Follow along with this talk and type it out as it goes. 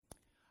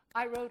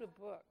I wrote a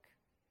book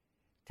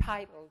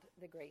titled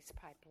The Grace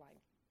Pipeline.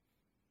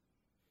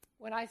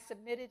 When I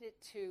submitted it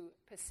to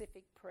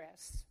Pacific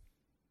Press,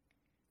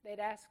 they'd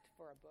asked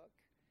for a book.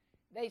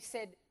 They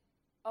said,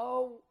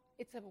 oh,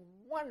 it's a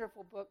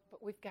wonderful book,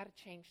 but we've got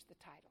to change the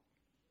title.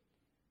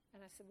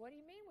 And I said, what do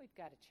you mean we've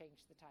got to change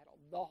the title?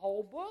 The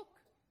whole book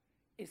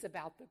is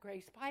about the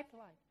Grace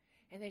Pipeline.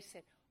 And they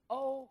said,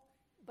 oh,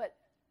 but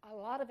a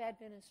lot of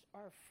Adventists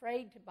are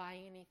afraid to buy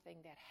anything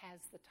that has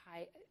the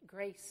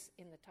grace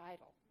in the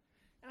title.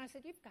 And I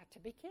said, you've got to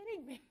be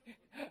kidding me.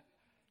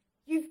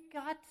 You've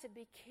got to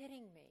be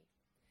kidding me.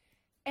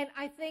 And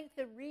I think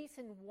the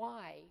reason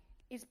why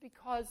is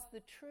because the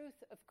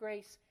truth of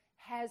grace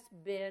has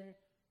been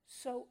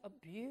so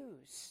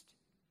abused.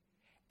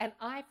 And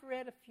I've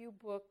read a few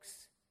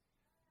books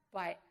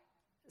by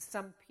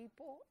some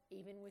people,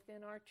 even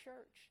within our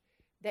church,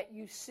 that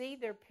you see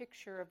their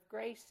picture of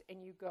grace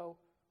and you go,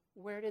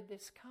 where did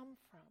this come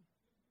from?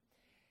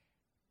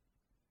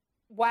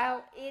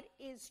 While it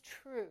is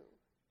true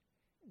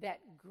that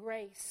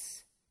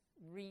grace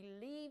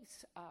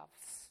relieves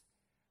us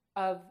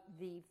of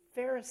the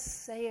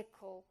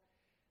Pharisaical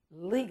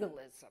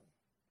legalism,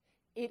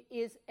 it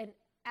is an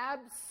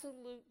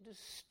absolute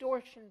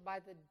distortion by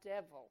the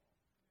devil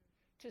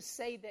to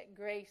say that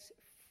grace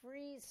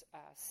frees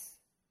us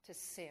to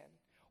sin,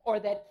 or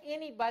that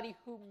anybody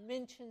who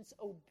mentions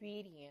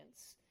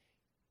obedience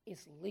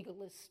is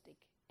legalistic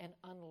and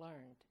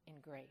unlearned in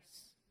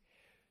grace.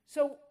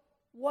 So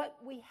what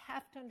we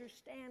have to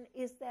understand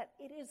is that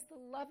it is the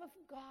love of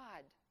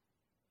God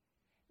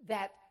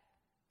that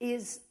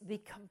is the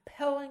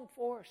compelling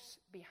force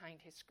behind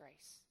His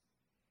grace.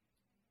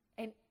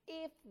 And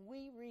if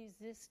we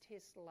resist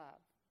His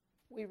love,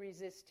 we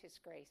resist His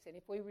grace. And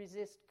if we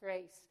resist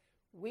grace,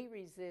 we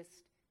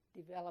resist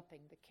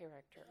developing the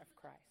character of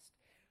Christ.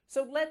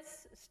 So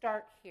let's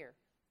start here.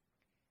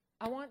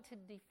 I want to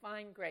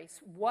define grace.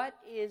 What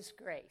is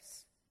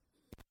grace?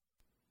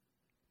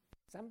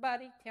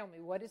 Somebody tell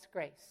me, what is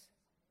grace?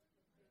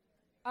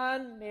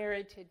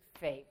 Unmerited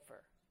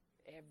favor.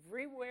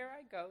 Everywhere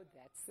I go,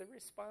 that's the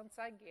response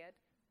I get.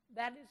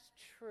 That is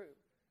true.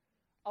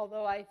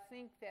 Although I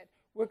think that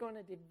we're going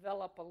to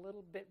develop a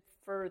little bit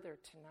further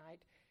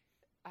tonight.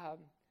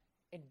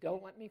 And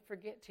don't let me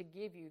forget to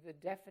give you the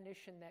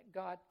definition that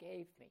God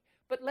gave me.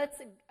 But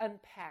let's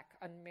unpack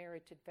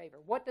unmerited favor.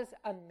 What does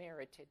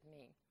unmerited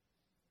mean?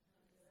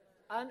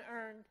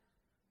 Unearned,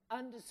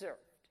 undeserved.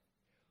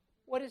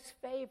 What is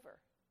favor?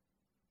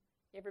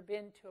 You ever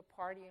been to a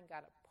party and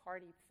got a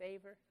party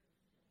favor?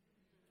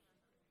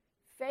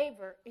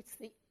 Favor, it's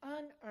the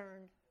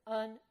unearned,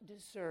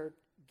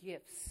 undeserved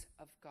gifts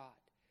of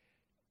God.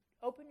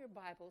 Open your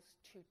Bibles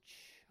to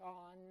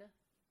John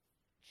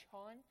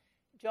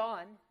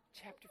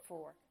chapter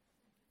 4.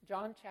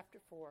 John chapter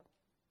 4.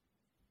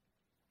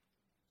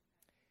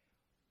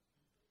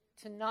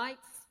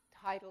 Tonight's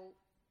title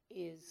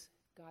is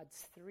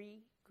God's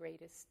Three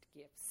Greatest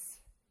Gifts.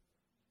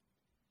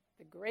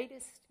 The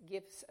greatest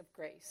gifts of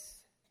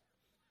grace.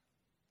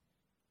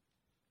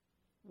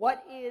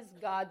 What is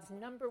God's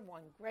number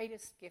one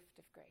greatest gift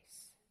of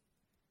grace?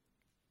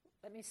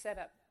 Let me set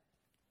up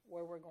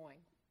where we're going.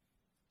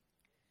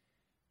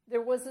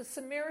 There was a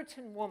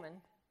Samaritan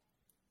woman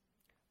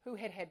who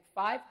had had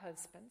 5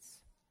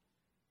 husbands,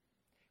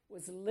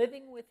 was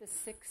living with a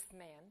 6th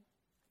man.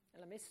 And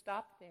let me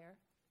stop there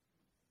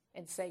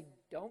and say,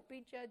 don't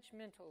be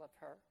judgmental of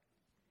her.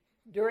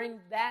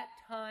 During that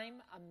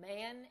time, a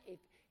man, if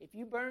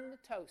you burn the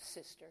toast,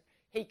 sister,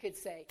 he could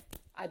say,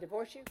 I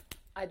divorce you,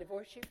 I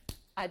divorce you,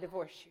 I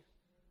divorce you.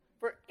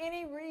 For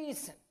any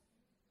reason.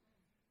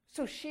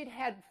 So she'd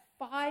had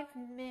 5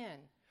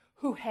 men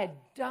who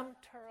had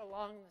dumped her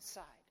along the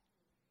side.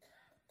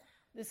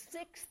 The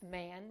 6th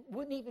man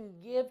wouldn't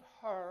even give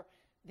her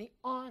the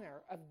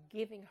honor of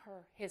giving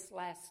her his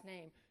last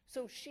name.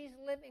 So she's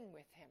living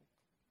with him.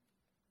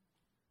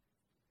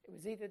 It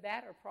was either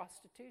that or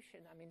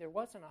prostitution. I mean, there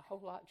wasn't a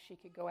whole lot she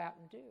could go out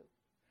and do.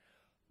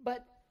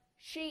 But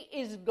she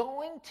is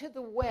going to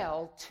the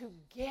well to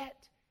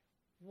get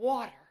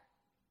water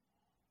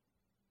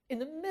in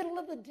the middle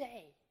of the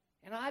day.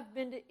 And I've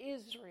been to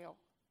Israel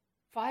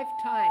 5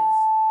 times.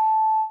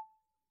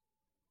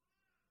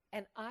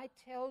 And I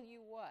tell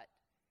you what,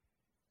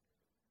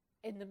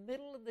 in the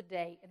middle of the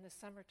day, in the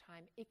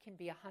summertime, it can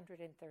be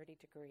 130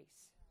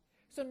 degrees.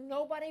 So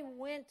nobody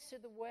went to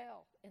the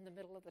well in the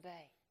middle of the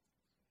day.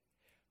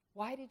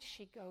 Why did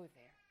she go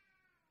there?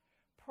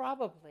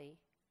 Probably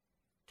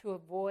to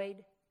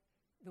avoid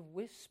the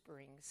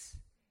whisperings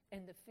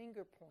and the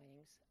finger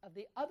pointings of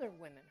the other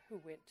women who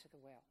went to the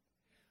well.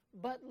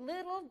 But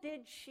little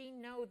did she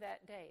know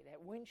that day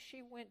that when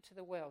she went to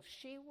the well,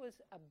 she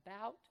was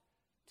about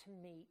to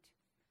meet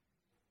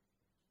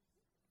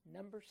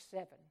number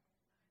 7.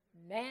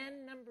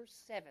 Man number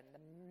 7, the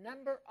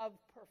number of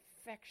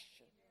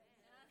perfection.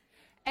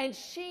 And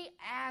he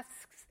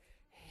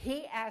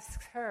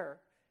asks her,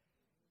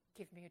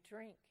 give me a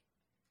drink.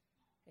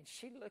 And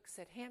she looks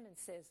at him and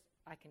says,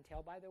 I can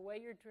tell by the way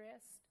you're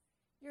dressed,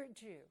 you're a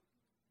Jew.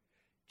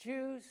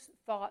 Jews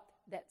thought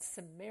that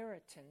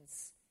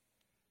Samaritans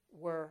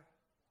were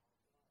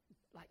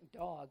like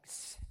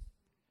dogs.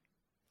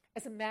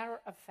 As a matter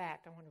of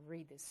fact, I want to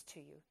read this to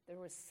you. There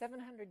was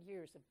 700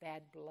 years of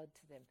bad blood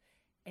to them.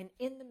 And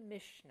in the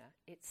Mishnah,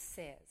 it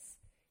says,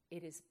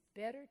 it is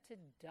better to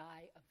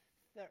die of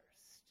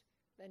thirst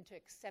than to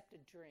accept a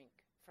drink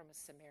from a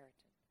Samaritan.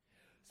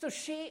 So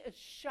she is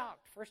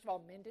shocked. First of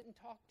all, men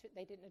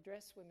they didn't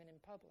address women in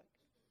public.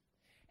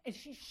 And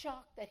she's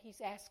shocked that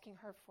he's asking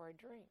her for a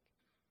drink.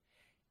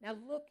 Now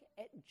look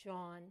at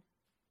John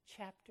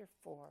chapter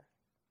 4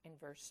 and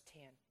verse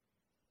 10.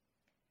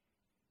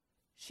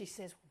 She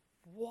says,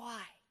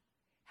 why?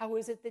 How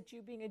is it that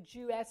you, being a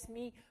Jew, ask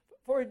me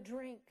for a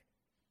drink,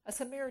 a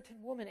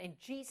Samaritan woman? And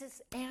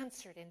Jesus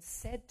answered and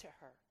said to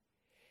her,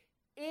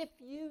 if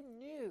you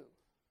knew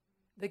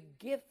the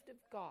gift of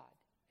God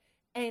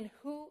and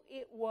who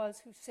it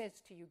was who says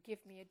to you,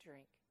 give me a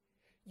drink,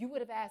 you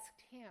would have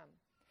asked him,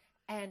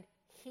 and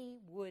he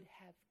would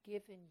have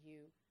given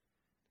you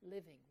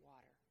living water.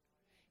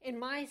 In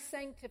my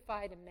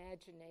sanctified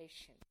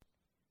imagination,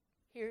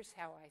 here's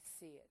how I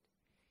see it.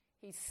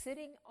 He's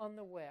sitting on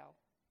the well.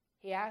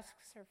 He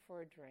asks her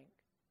for a drink.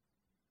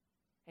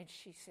 And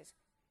she says,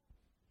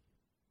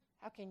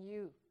 how can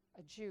you,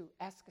 a Jew,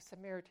 ask a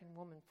Samaritan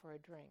woman for a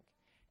drink?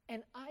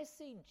 And I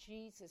see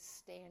Jesus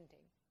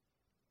standing.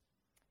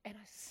 And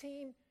I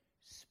see him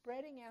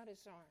spreading out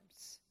his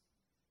arms.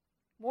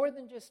 More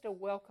than just a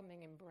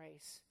welcoming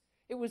embrace.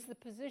 It was the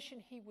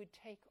position he would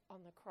take on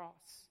the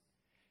cross.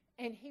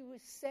 And he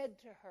was said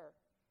to her,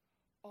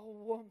 oh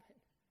woman,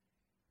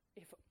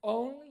 if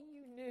only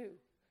you knew,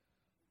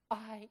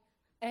 I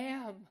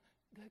am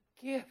the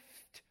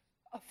gift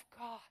of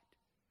God.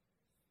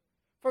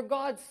 For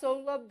God so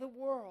loved the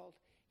world,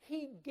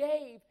 he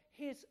gave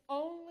his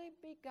only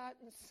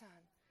begotten Son,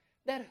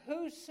 that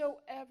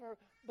whosoever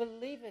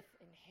believeth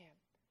in him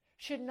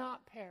should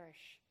not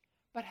perish,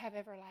 but have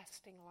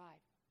everlasting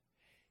life.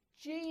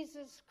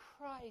 Jesus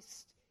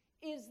Christ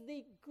is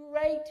the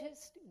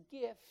greatest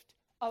gift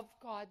of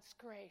God's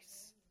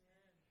grace.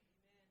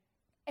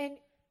 And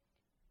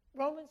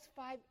Romans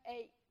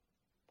 5:8,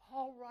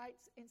 Paul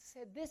writes and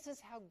said, this is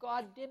how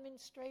God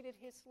demonstrated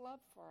his love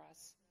for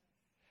us,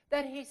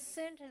 that he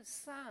sent his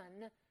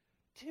Son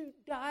to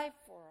die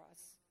for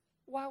us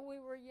while we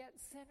were yet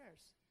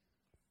sinners.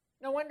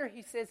 No wonder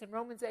he says in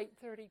Romans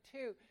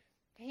 8:32,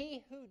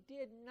 he who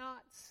did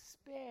not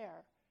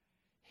spare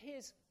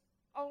his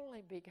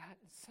only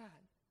begotten Son,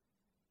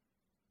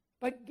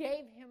 but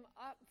gave him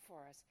up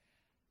for us,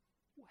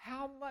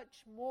 how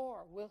much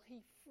more will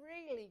he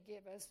freely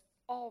give us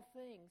all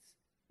things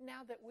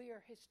now that we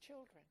are his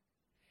children?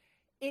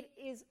 It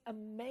is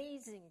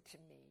amazing to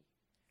me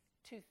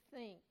to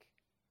think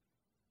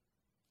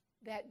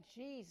that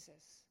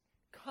Jesus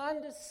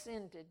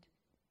condescended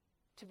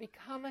to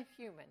become a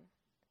human.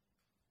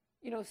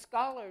 You know,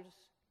 scholars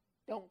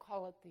don't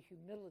call it the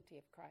humility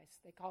of Christ.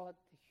 They call it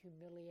the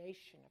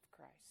humiliation of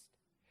Christ.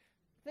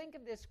 Think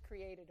of this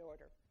created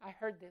order. I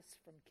heard this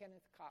from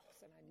Kenneth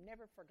Cox, and I've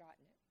never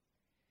forgotten it.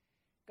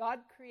 God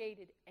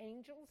created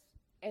angels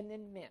and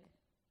then men.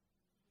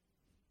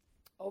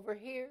 Over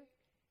here,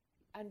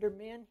 under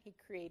men, he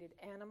created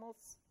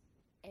animals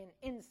and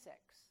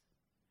insects.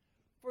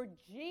 For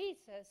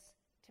Jesus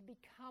to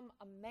become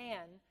a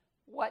man,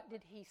 what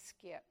did he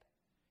skip?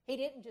 He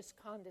didn't just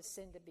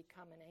condescend to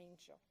become an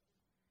angel.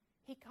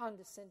 He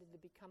condescended to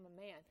become a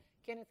man.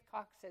 Kenneth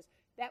Cox says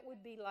that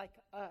would be like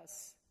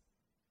us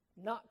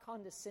not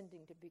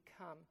condescending to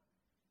become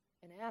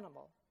an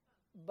animal,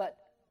 but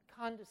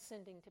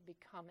condescending to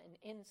become an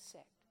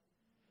insect,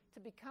 to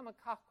become a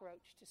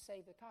cockroach to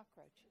save the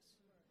cockroaches.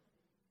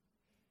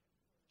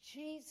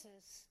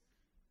 Jesus,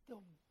 the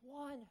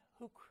one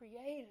who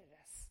created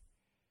us,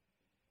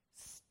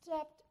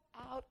 stepped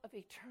out of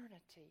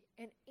eternity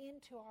and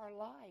into our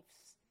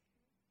lives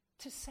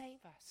to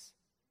save us.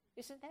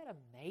 Isn't that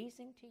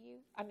amazing to you?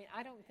 I mean,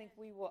 I don't think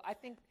we will. I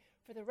think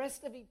for the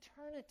rest of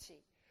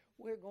eternity,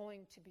 we're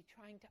going to be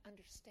trying to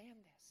understand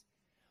this.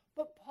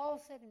 But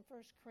Paul said in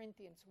 1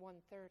 Corinthians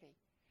 1:30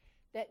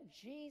 that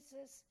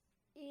Jesus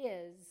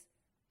is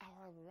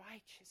our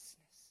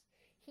righteousness.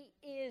 He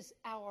is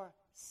our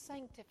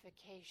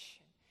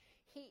sanctification.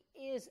 He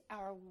is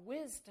our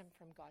wisdom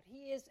from God.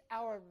 He is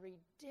our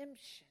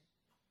redemption.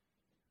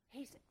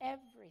 He's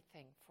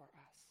everything for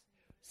us.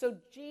 So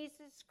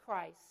Jesus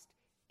Christ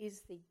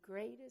is the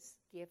greatest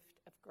gift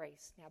of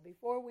grace. Now,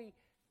 before we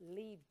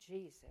leave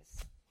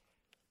Jesus,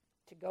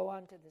 to go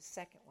on to the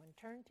second one,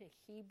 turn to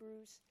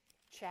Hebrews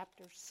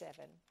chapter 7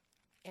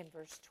 and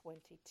verse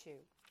 22.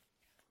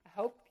 I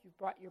hope you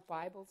brought your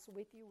Bibles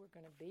with you. We're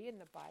going to be in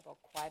the Bible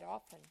quite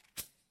often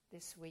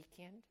this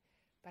weekend.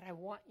 But I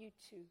want you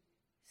to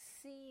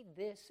see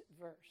this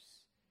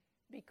verse,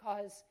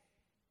 because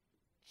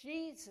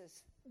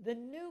Jesus, the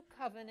new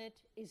covenant,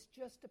 is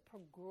just a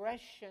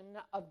progression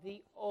of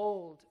the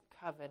old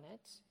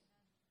covenant.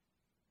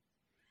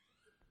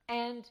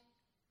 And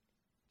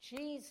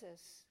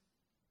Jesus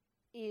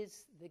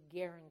is the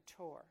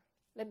guarantor.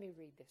 Let me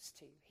read this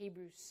to you.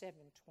 Hebrews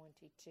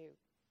 7:22.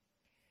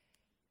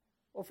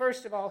 Well,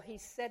 first of all,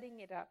 he's setting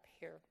it up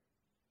here.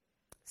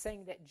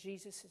 saying that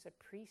Jesus is a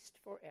priest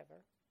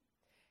forever.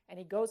 And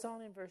he goes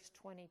on in verse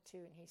 22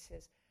 and he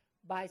says,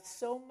 by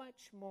so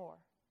much more,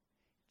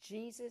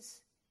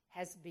 Jesus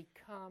has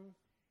become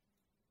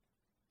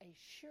a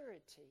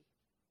surety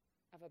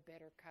of a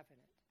better covenant.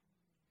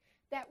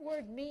 That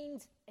word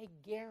means a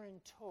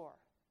guarantor.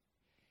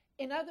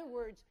 In other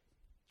words,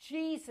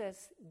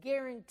 Jesus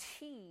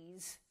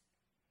guarantees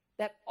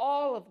that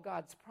all of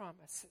God's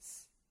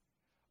promises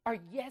are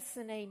yes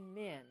and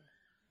amen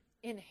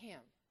in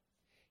him.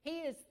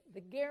 He is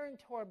the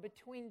guarantor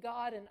between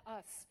God and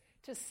us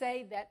to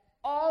say that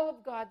all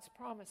of God's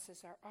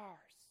promises are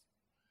ours.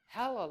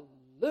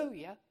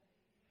 Hallelujah.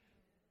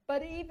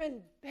 But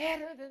even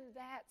better than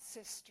that,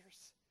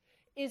 sisters,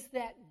 is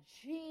that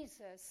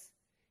Jesus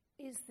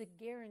is the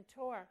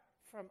guarantor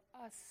from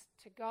us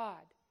to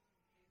God,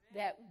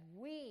 that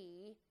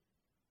we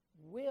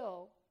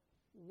will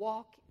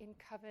walk in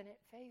covenant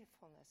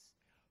faithfulness.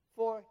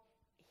 For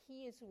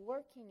he is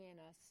working in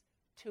us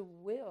to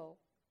will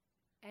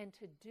and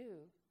to do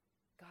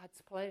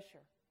God's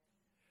pleasure.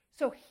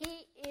 So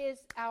he is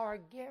our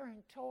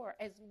guarantor.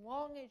 As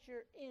long as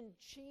you're in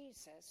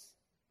Jesus,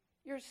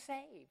 you're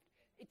saved.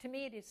 To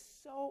me, it is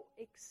so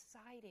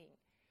exciting.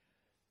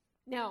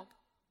 Now,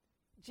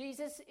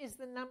 Jesus is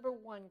the number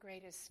one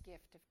greatest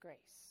gift of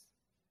grace.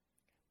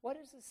 What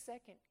is the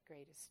second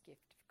greatest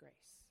gift of grace?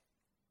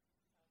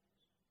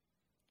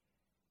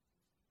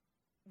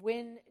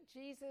 When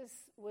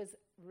Jesus was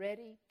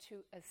ready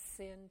to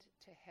ascend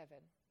to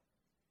heaven,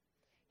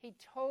 he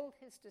told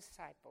his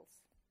disciples,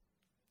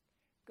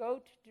 go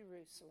to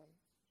Jerusalem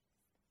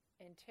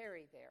and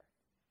tarry there.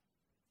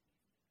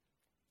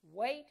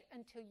 Wait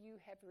until you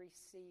have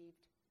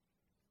received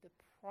the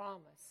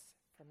promise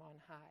from on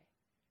high.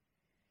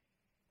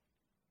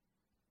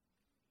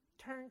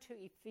 Turn to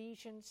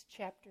Ephesians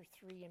chapter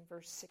 3 and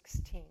verse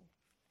 16.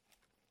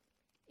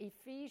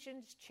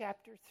 Ephesians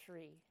chapter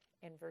 3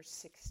 and verse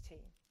 16.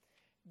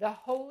 The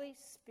Holy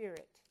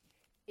Spirit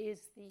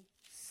is the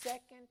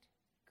second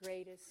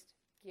greatest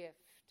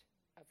gift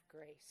of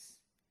grace.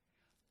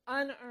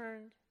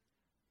 Unearned,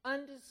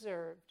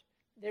 undeserved.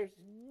 There's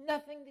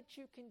nothing that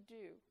you can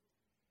do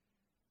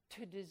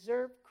to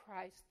deserve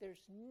Christ.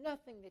 There's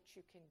nothing that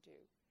you can do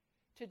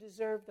to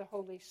deserve the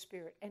Holy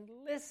Spirit. And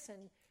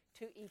listen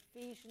to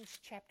Ephesians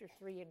chapter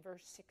 3 and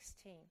verse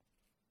 16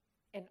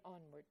 and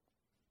onward.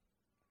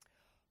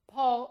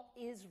 Paul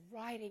is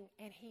writing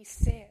and he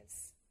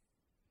says,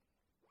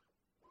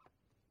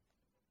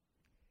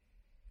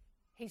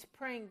 he's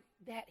praying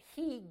that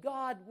he,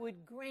 God,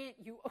 would grant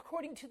you,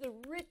 according to the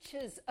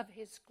riches of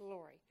his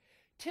glory,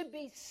 to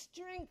be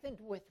strengthened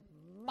with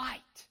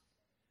might.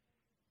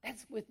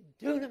 That's with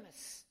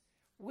dunamis,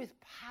 with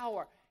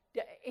power.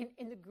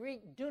 In the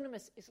Greek,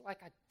 dunamis is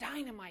like a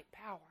dynamite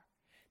power.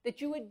 That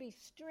you would be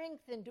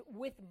strengthened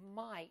with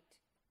might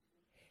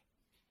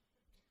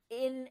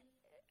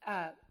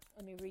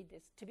let me read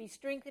this. To be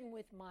strengthened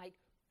with might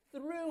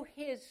through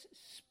his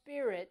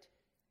Spirit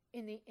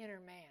in the inner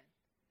man.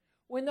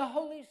 When the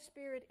Holy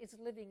Spirit is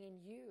living in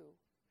you,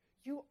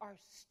 you are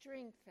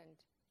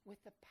strengthened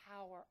with the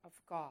power of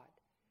God.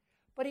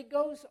 But he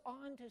goes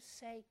on to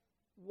say,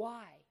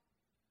 why?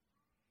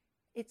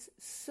 It's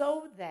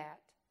so that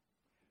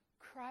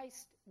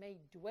Christ may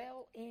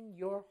dwell in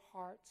your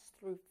hearts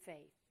through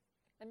faith.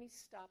 Let me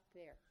stop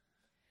there.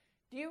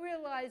 Do you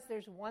realize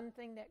there's one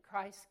thing that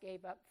Christ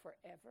gave up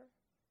forever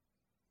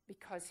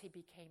because he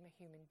became a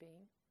human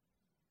being?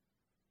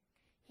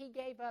 He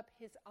gave up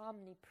his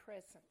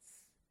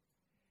omnipresence.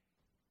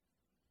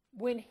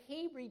 When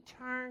he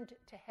returned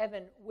to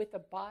heaven with a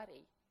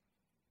body,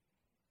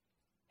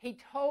 he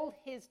told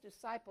his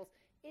disciples,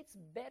 it's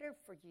better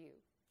for you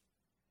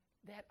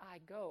that I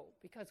go,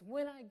 because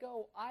when I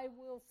go, I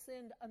will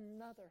send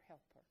another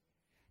helper.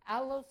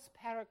 Allos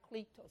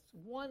Parakletos,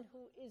 one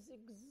who is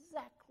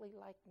exactly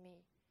like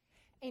me.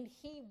 And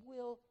he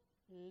will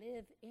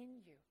live in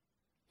you.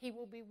 He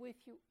will be with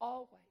you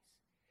always.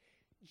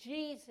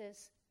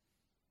 Jesus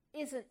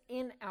isn't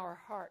in our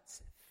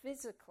hearts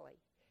physically.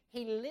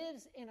 He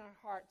lives in our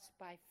hearts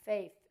by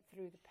faith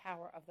through the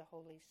power of the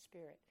Holy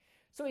Spirit.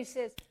 So he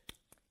says,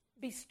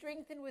 be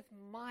strengthened with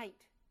might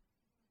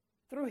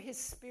through his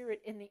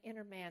Spirit in the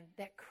inner man,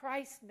 that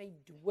Christ may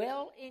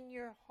dwell in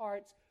your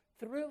hearts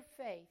through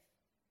faith,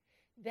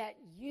 that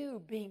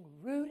you, being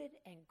rooted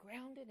and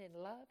grounded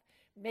in love,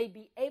 may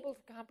be able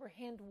to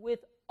comprehend with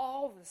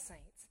all the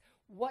saints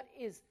what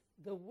is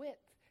the width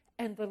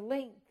and the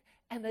length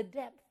and the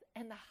depth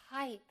and the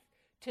height,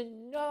 to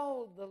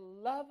know the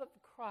love of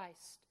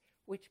Christ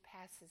which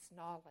passes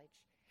knowledge,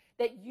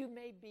 that you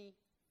may be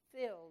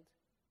filled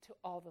to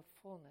all the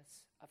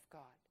fullness of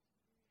God.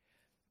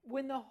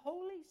 When the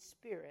Holy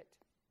Spirit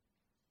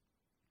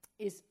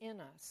is in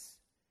us,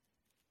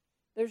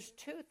 there's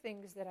two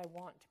things that I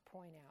want to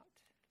point out.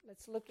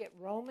 Let's look at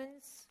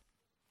Romans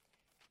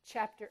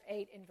chapter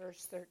 8 and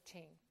verse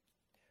 13.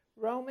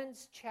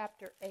 Romans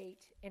chapter 8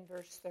 and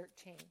verse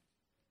 13.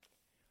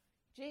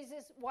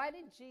 Why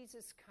did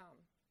Jesus come?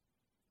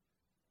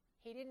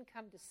 He didn't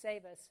come to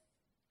save us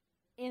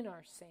in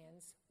our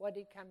sins. What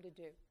did he come to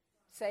do?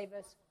 save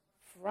us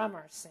from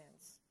our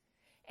sins.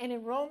 And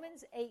in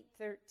Romans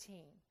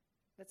 8:13,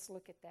 let's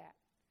look at that.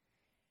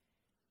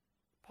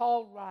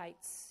 Paul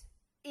writes,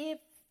 if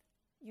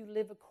you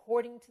live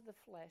according to the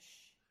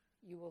flesh,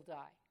 you will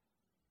die.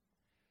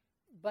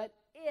 But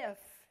if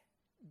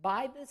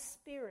by the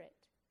Spirit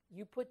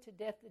you put to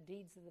death the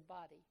deeds of the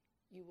body,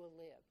 you will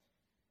live.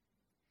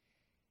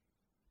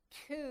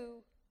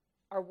 Two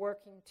are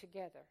working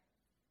together.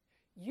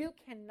 You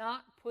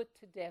cannot put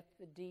to death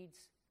the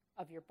deeds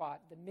of your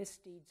body, the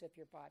misdeeds of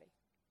your body.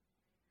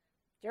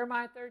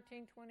 Jeremiah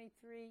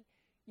 13:23,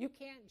 you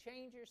can't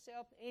change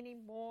yourself any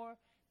more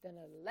than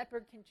a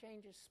leopard can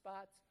change his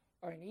spots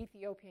or an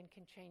Ethiopian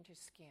can change his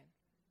skin.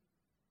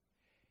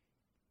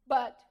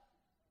 But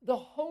the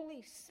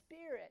Holy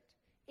Spirit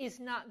is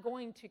not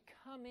going to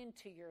come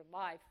into your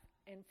life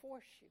and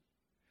force you.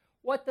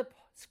 What the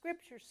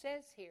Scripture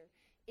says here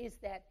is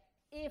that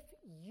if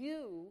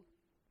you,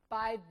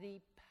 by the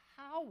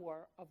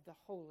power of the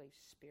Holy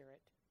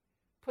Spirit,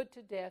 put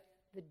to death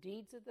the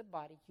deeds of the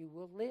body, you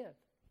will live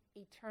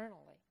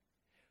eternally.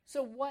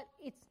 So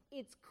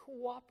it's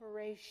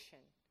cooperation.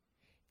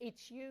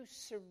 It's you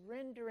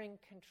surrendering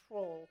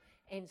control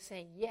and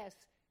saying, yes,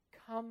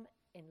 come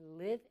and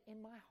live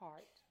in my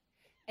heart.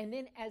 And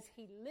then as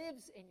he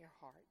lives in your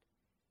heart,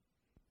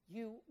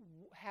 you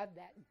have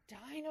that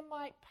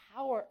dynamite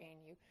power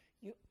in you.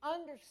 You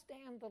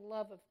understand the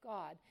love of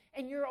God,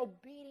 and your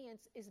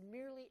obedience is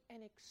merely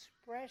an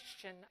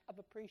expression of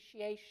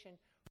appreciation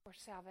for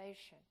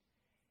salvation.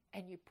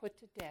 And you put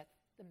to death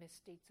the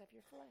misdeeds of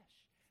your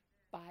flesh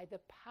by the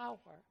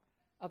power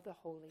of the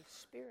Holy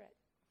Spirit.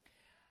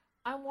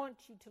 I want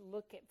you to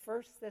look at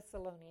 1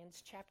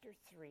 Thessalonians chapter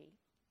 3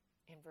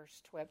 and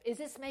verse 12. Is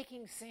this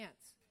making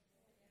sense?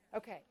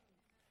 Okay.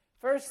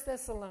 1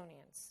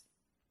 Thessalonians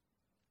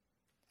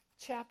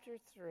chapter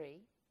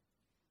 3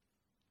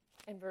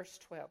 and verse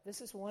 12. This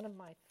is one of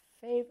my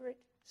favorite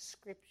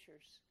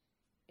scriptures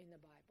in the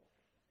Bible.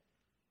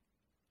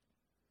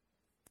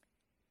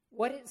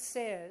 What it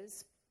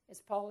says,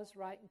 as Paul is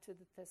writing to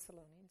the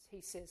Thessalonians,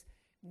 he says,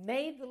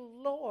 may the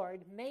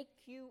Lord make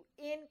you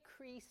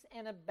increase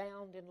and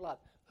abound in love.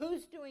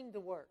 Who's doing the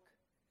work?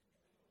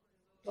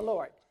 The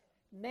Lord.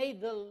 May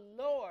the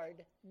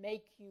Lord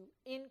make you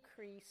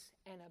increase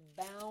and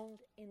abound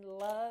in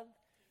love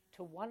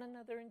to one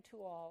another and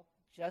to all,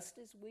 just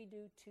as we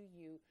do to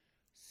you,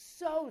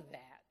 so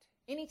that,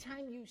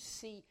 anytime you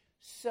see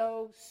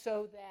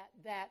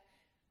that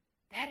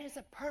is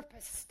a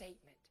purpose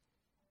statement.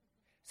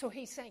 So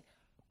he's saying,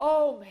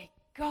 oh, may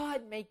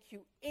God make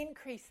you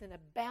increase and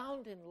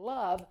abound in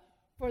love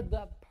for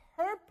the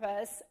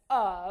purpose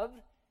of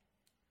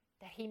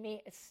that he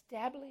may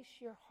establish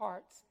your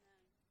hearts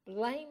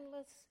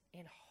blameless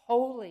in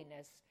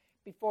holiness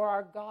before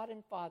our God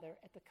and Father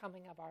at the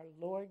coming of our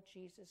Lord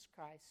Jesus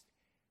Christ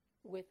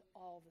with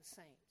all the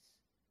saints.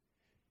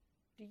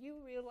 Do you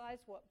realize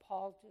what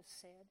Paul just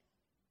said?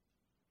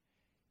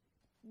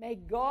 May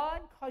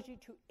God cause you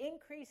to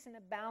increase and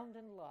abound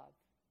in love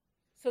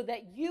so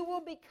that you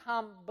will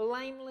become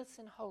blameless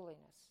in holiness.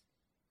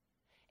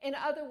 In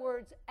other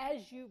words,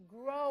 as you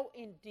grow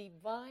in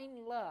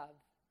divine love,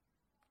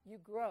 you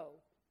grow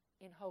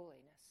in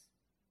holiness.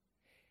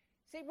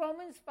 See,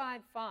 Romans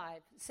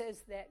 5:5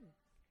 says that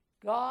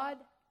God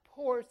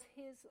pours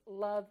his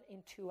love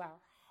into our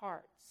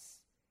hearts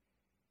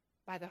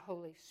by the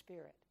Holy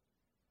Spirit.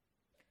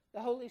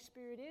 The Holy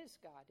Spirit is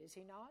God, is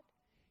he not?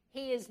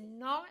 He is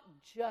not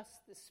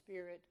just the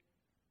Spirit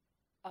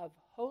of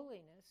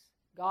holiness.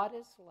 God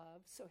is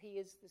love, so he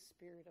is the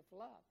Spirit of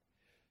love.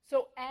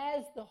 So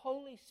as the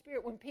Holy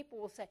Spirit, when people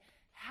will say,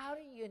 how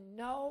do you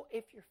know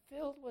if you're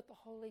filled with the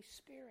Holy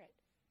Spirit?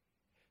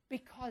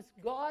 Because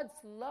God's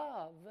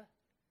love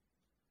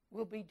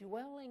will be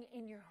dwelling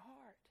in your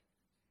heart.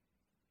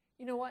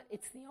 You know what?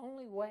 It's the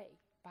only way,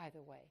 by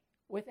the way,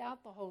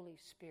 without the Holy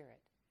Spirit,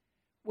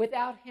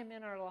 without him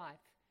in our life,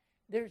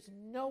 there's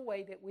no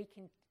way that we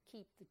can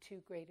keep the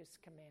two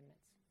greatest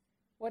commandments.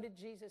 What did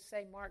Jesus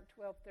say, Mark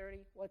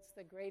 12:30? What's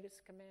the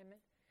greatest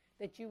commandment?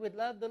 That you would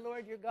love the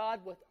Lord your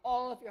God with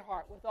all of your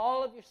heart, with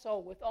all of your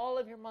soul, with all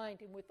of your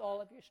mind, and with all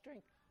of your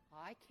strength.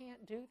 I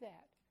can't do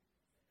that.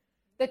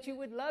 That you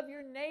would love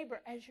your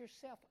neighbor as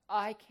yourself.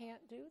 I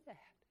can't do that.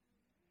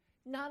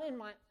 Not in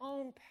my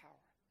own power.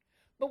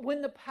 But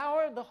when the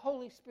power of the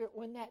Holy Spirit,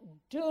 when that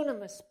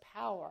dunamis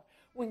power,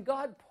 when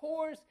God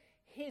pours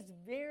his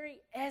very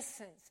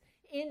essence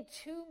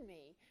into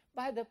me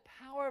by the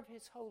power of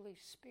his Holy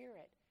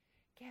Spirit,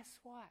 guess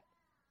what?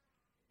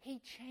 He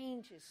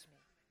changes me.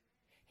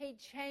 He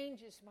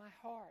changes my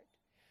heart.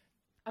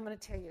 I'm going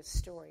to tell you a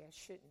story. I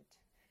shouldn't,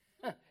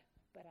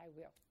 but I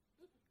will.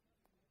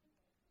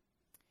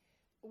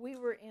 We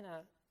were in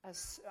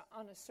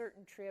on a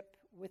certain trip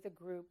with a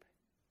group,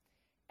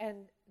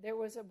 and there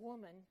was a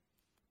woman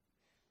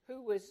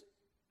who was,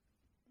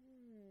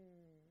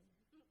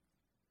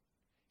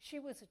 she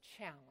was a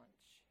challenge.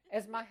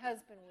 As my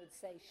husband would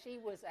say, she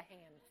was a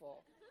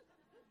handful.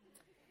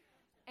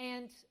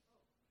 And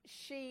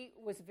she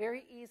was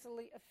very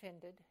easily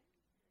offended.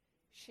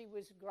 She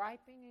was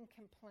griping and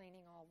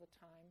complaining all the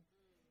time.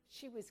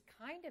 She was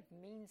kind of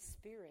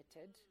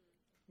mean-spirited.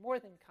 More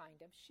than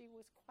kind of. She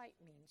was quite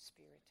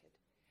mean-spirited.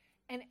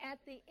 And at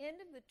the end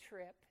of the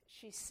trip,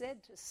 she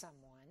said to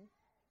someone,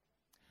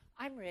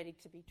 "I'm ready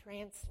to be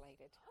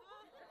translated."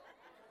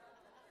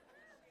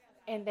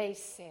 And they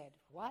said,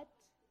 "What?"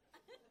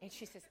 And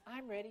she says,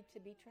 "I'm ready to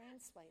be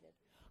translated.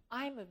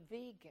 I'm a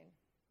vegan.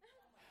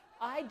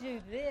 I do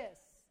this.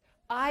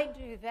 I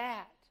do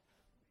that.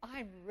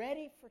 I'm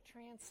ready for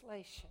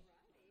translation."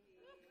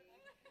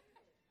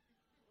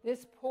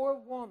 This poor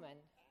woman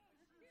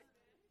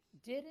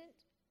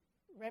didn't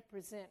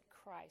represent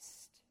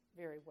Christ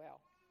very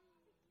well.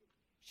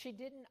 She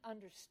didn't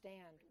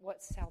understand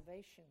what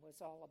salvation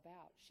was all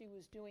about. She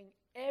was doing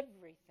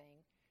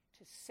everything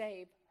to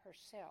save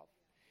herself.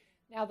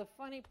 Now, the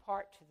funny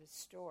part to the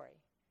story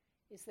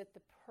is that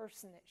the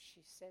person that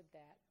she said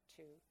that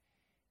to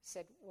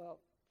said,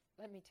 "Well,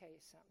 let me tell you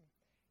something.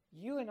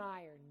 You and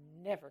I are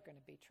never going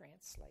to be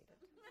translated."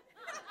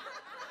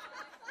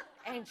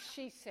 And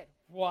she said,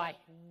 "Why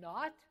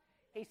not?"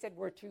 He said,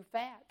 "We're too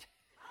fat."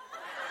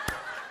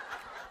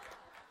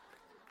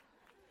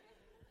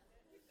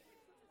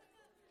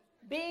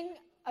 Being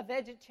a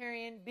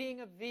vegetarian,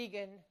 being a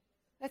vegan,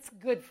 that's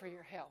good for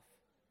your health,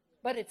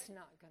 but it's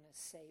not going to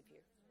save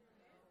you.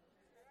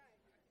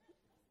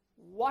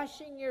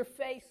 Washing your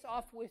face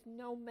off with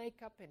no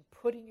makeup and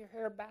putting your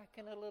hair back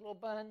in a little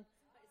bun,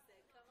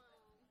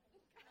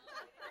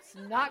 it's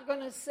not going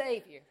to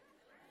save you.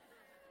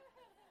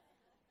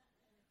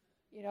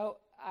 You know,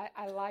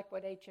 I like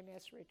what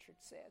HMS Richard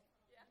said.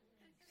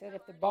 He said,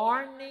 "If the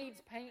barn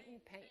needs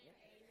painting, paint it.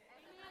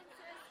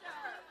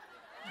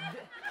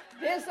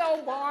 This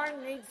old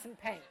barn needs some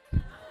paint."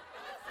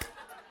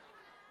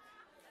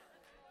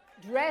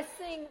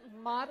 Dressing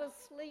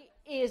modestly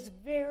is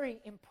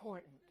very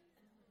important,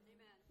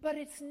 but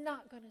it's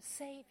not going to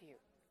save you.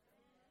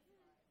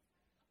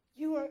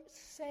 You are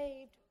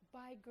saved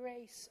by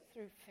grace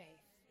through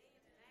faith,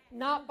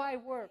 not by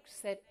works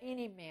that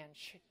any man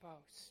should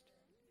boast.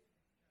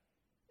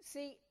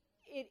 See,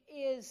 it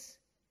is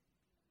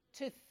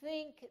to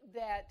think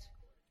that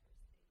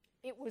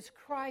it was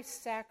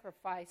Christ's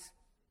sacrifice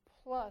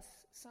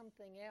plus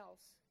something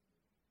else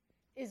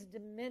is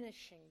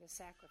diminishing the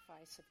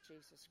sacrifice of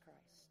Jesus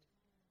Christ.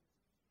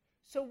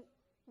 So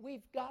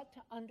we've got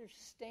to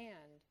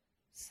understand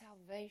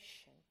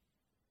salvation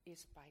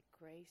is by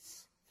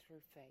grace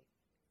through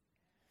faith.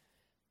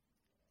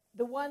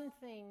 The one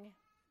thing,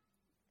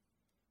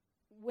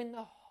 when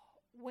the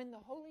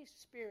Holy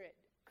Spirit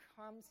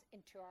comes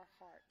into our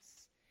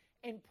hearts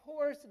and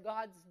pours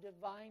God's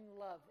divine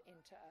love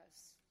into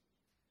us,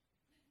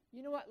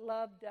 you know what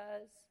love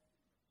does?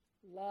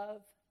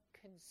 Love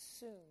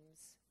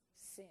consumes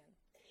sin.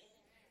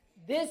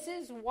 This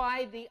is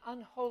why the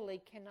unholy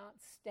cannot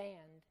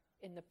stand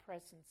in the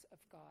presence of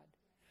God.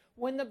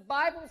 When the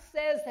Bible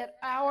says that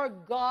our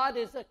God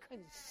is a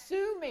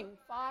consuming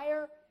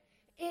fire,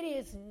 it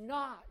is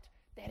not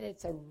that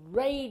it's a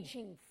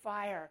raging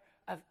fire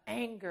of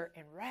anger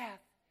and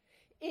wrath.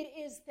 It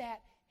is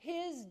that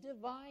His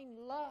divine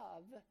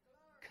love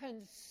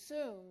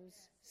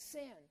consumes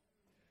sin.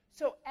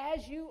 So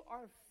as you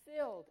are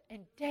filled,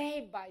 and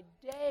day by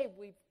day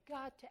we've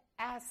got to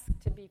ask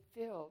to be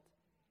filled.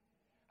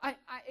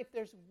 If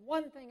there's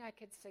one thing I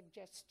could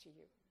suggest to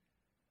you,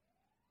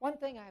 one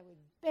thing I would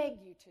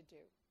beg you to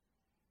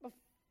do,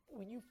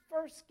 when you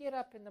first get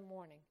up in the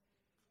morning,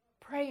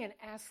 pray and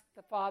ask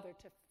the Father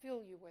to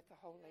fill you with the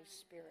Holy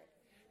Spirit.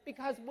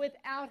 Because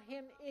without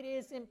Him, it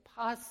is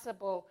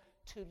impossible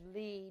to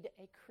lead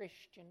a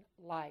Christian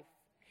life.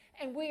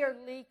 And we are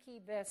leaky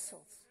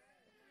vessels.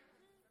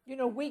 You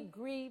know, we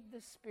grieve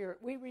the Spirit.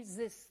 We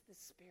resist the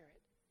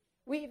Spirit.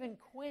 We even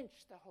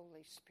quench the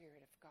Holy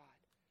Spirit of God.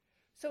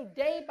 So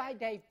day by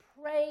day,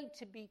 pray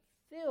to be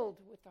filled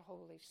with the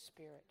Holy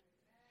Spirit.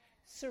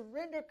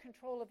 Surrender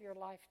control of your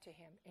life to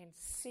Him and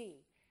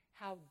see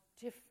how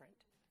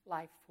different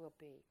life will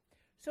be.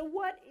 So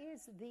what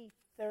is the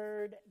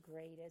third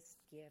greatest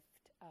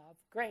gift of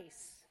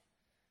grace?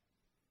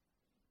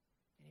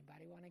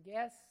 Anybody want to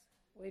guess?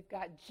 We've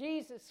got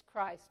Jesus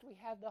Christ. We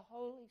have the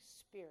Holy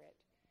Spirit.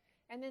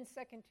 And then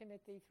 2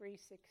 Timothy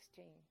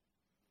 3:16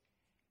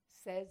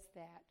 says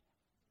that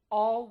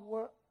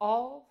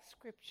all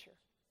Scripture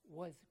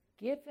was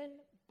given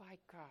by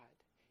God.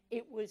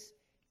 It was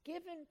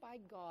given by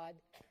God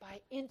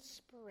by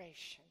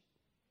inspiration.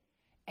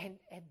 And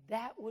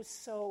that was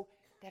so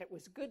that it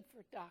was good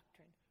for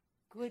doctrine,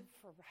 good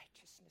for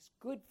righteousness,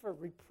 good for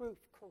reproof,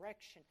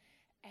 correction,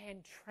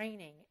 and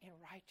training in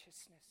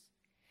righteousness.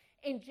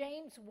 In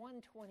James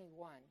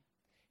 1:21,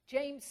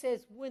 James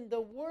says, when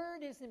the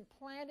word is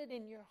implanted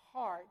in your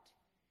heart,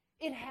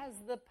 it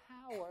has the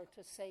power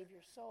to save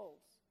your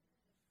souls.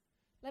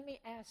 Let me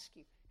ask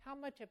you, how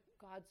much of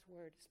God's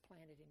word is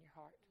planted in your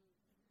heart?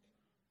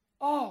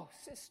 Oh,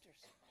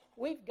 sisters,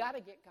 we've got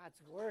to get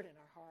God's word in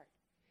our heart.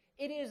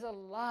 It is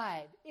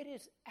alive. It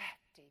is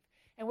active.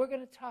 And we're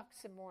going to talk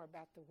some more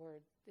about the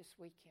word this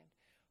weekend.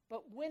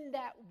 But when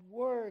that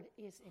word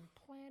is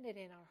implanted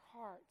in our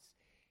hearts,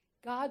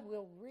 God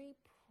will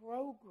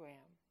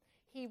reprogram.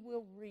 He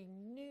will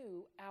renew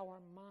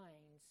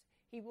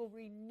He will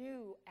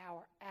renew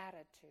our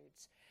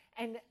attitudes.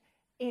 And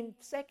in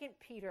 2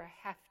 Peter,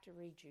 I have to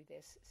read you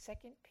this. 2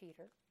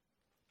 Peter,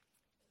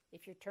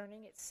 if you're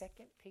turning at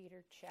 2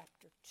 Peter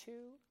chapter 2,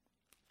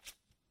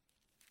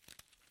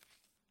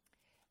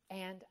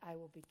 and I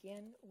will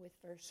begin with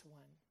verse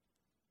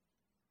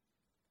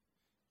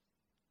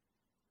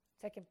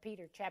 1. 2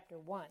 Peter chapter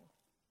 1.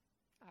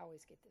 I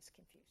always get this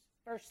confused.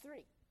 Verse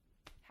 3.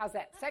 How's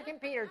that? 2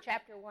 Peter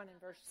chapter 1 and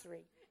verse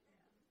 3.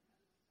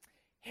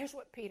 Here's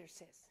what Peter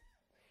says.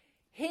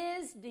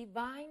 His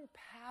divine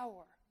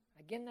power,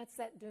 again that's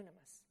that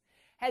dunamis,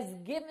 has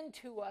given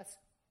to us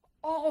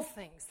all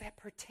things that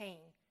pertain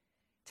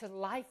to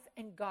life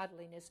and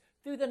godliness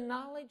through the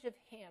knowledge of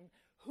him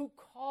who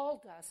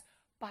called us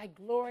by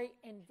glory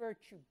and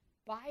virtue,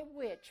 by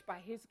which, by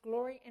his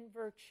glory and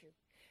virtue,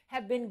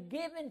 have been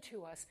given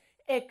to us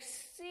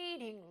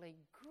exceedingly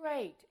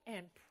great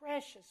and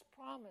precious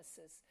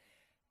promises,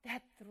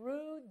 that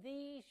through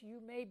these you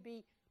may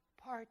be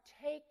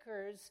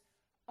partakers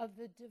of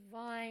the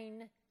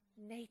divine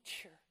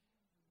nature,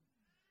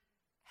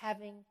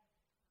 having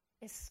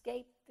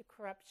escaped the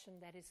corruption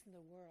that is in the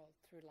world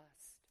through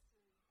lust.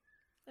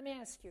 Let me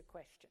ask you a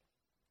question.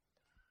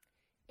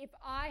 If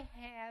I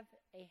have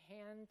a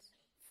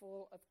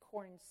handful of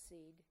corn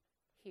seed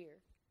here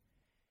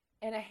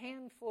and a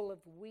handful of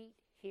wheat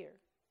here,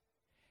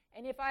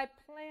 and if I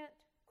plant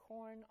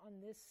corn on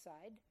this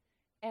side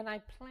and I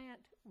plant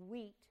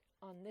wheat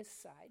on this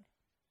side,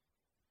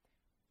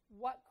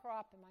 what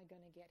crop am I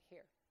going to get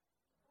here?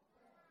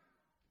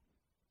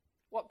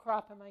 What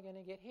crop am I going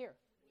to get here?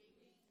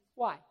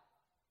 Why?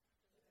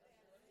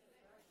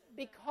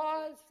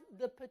 Because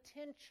the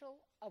potential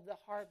of the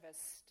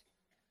harvest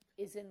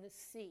is in the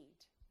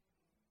seed.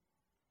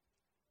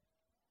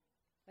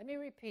 Let me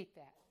repeat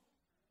that.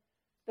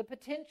 The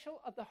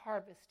potential of the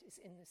harvest is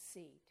in the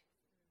seed.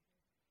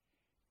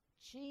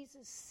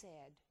 Jesus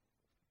said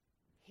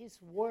his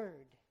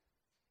word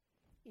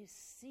is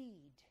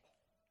seed,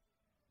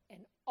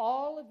 and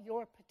all of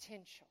your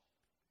potential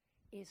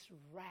is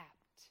wrapped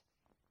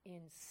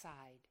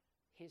inside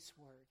his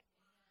word.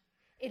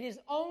 It is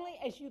only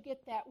as you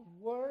get that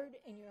word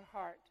in your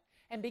heart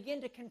and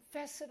begin to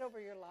confess it over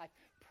your life,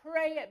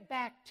 pray it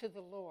back to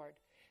the Lord,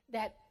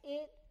 that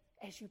it,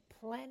 as you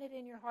plant it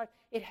in your heart,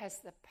 it has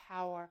the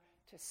power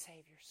to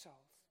save your souls.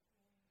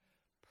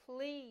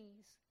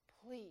 Please,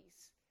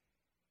 please,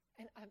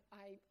 and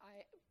I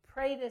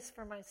pray this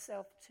for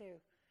myself too,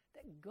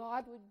 that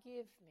God would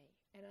give me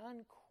an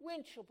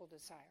unquenchable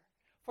desire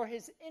for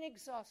his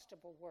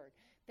inexhaustible word,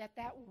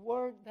 that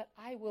word that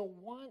I will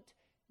want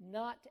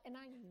not, and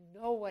I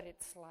know what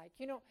it's like.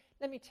 You know,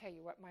 let me tell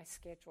you what my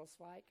schedule's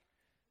like.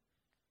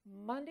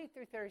 Monday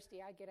through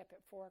Thursday, I get up at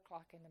 4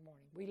 o'clock in the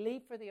morning. We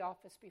leave for the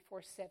office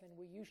before 7.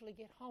 We usually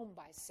get home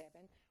by 7.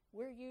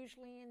 We're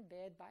usually in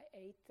bed by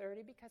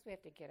 8:30 because we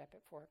have to get up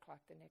at 4 o'clock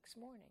the next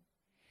morning.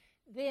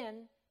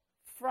 Then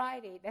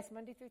Friday, that's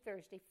Monday through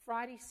Thursday,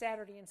 Friday,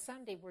 Saturday, and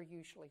Sunday, we're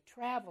usually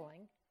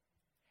traveling,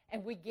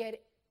 and we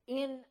get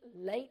in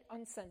late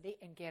on Sunday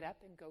and get up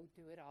and go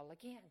do it all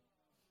again.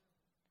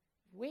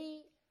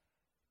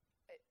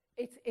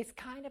 It's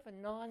kind of a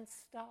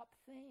non-stop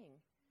thing.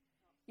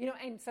 You know,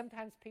 and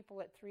sometimes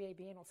people at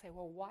 3ABN will say,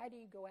 well, why do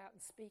you go out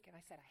and speak? And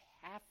I said,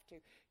 I have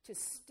to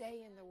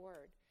stay in the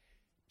Word.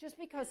 Just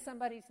because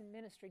somebody's in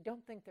ministry,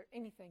 don't think they're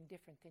anything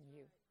different than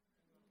you.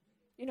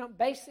 You know,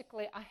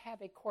 basically, I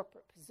have a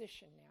corporate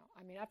position now.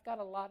 I mean, I've got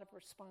a lot of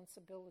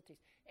responsibilities.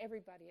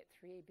 Everybody at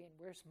 3ABN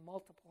wears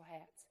multiple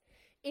hats.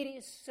 It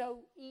is so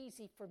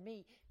easy for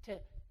me to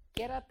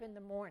get up in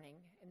the morning,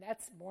 and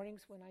that's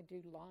mornings when I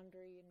do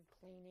laundry and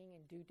cleaning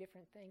and do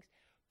different things,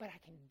 but I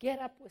can get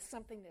up with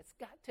something that's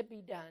got to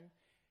be done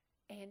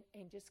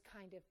and just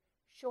kind of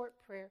short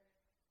prayer,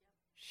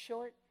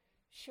 short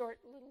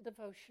little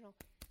devotional,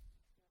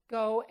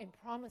 go and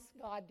promise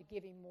God to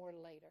give him more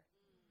later.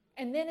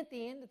 And then at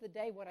the end of the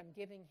day, what I'm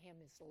giving him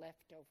is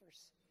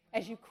leftovers.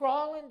 As you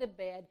crawl into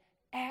bed,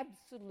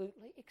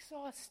 absolutely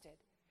exhausted.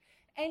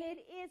 And it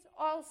is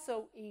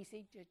also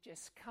easy to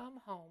just come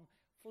home,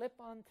 flip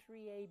on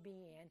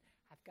 3ABN.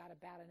 I've got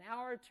about an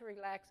hour to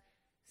relax,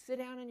 sit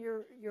down in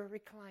your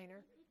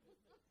recliner,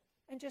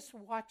 and just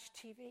watch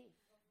TV.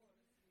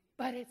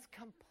 But it's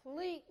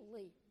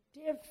completely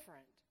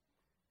different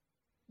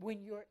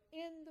when you're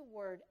in the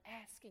Word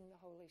asking the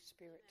Holy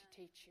Spirit to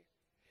teach you.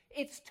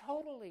 It's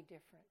totally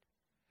different.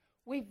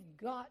 We've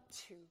got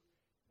to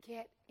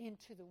get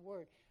into the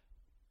Word.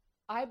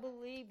 I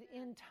believe the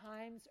end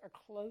times are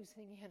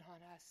closing in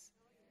on us.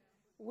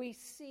 We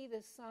see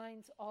the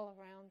signs all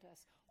around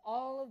us.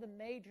 All of the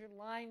major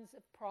lines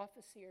of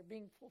prophecy are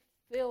being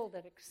fulfilled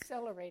at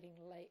accelerating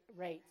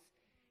rates.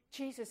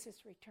 Jesus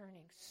is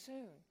returning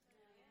soon,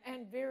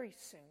 and very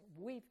soon.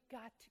 We've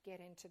got to get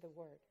into the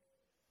Word.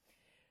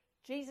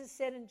 Jesus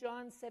said in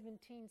John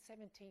 17:17,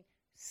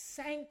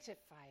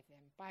 sanctify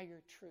them by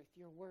your truth.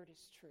 Your word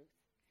is truth.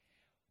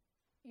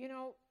 You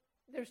know,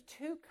 there's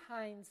two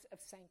kinds of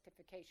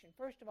sanctification.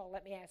 First of all,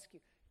 let me ask you,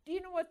 do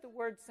you know what the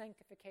word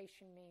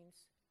sanctification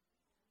means?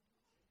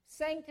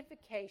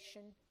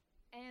 Sanctification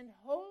and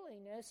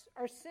holiness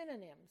are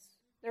synonyms.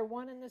 They're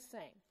one and the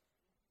same.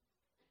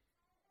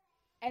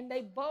 And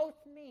they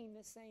both mean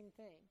the same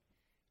thing,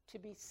 to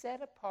be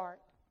set apart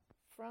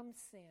from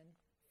sin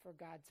for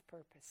God's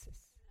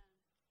purposes.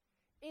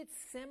 It's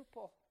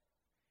simple.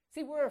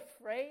 See, we're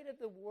afraid of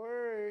the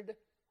word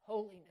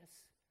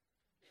holiness.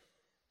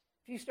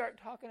 If you start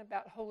talking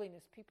about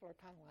holiness, people are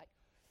kind of like,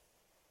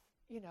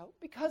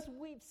 because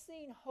we've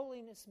seen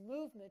holiness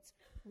movements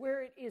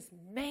where it is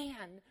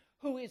man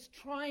who is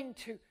trying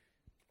to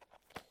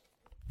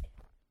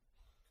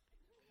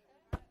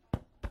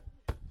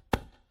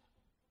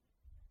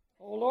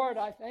oh, Lord,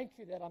 I thank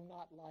you that I'm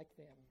not like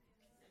them.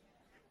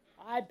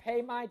 I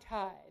pay my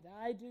tithe.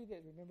 I do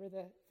this. Remember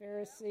the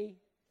Pharisee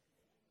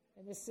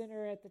and the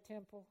sinner at the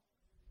temple?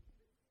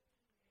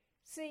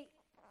 See,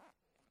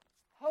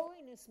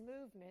 holiness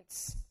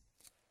movements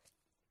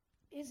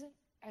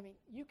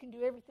you can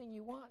do everything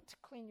you want to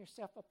clean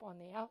yourself up on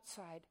the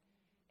outside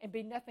and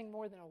be nothing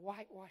more than a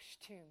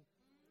whitewashed tomb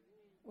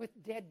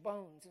with dead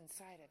bones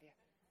inside of you.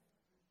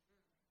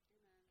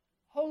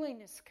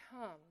 Holiness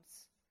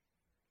comes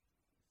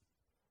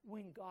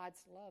when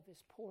God's love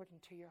is poured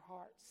into your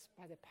hearts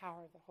by the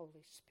power of the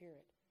Holy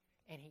Spirit,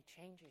 and He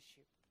changes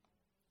you.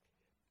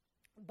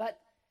 But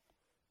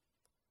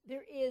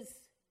there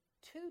is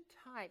two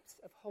types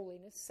of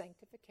holiness,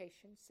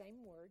 sanctification,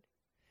 same word.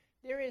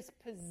 There is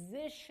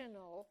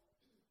positional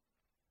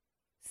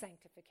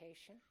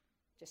sanctification,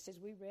 just as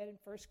we read in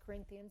 1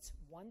 Corinthians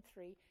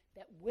 1:3,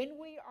 that when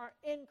we are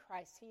in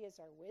Christ, He is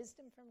our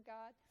wisdom from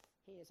God,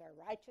 He is our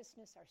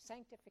righteousness, our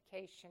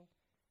sanctification,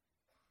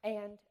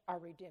 and our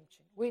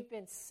redemption. We've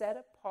been set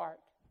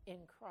apart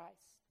in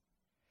Christ.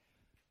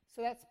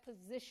 So that's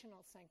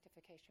positional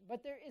sanctification.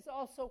 But there is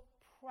also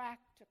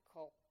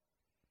practical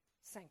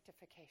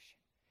sanctification.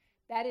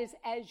 That is,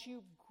 as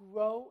you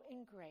grow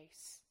in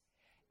grace,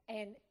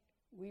 and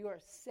we are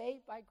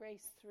saved by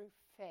grace through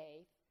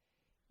faith,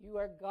 you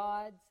are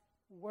God's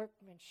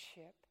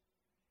workmanship,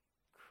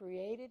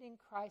 created in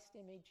Christ's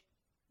image.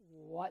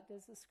 What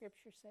does the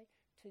Scripture say?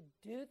 To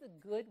do the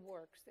good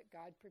works that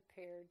God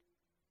prepared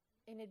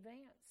in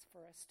advance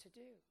for us to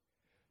do.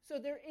 So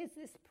there is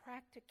this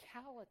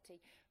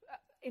practicality.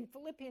 In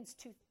Philippians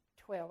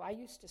 2:12, I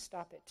used to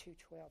stop at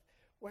 2:12,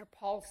 where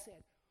Paul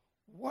said,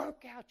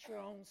 work out your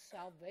own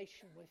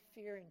salvation with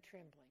fear and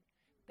trembling.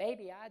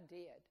 Baby, I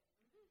did.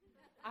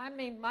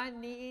 My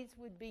knees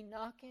would be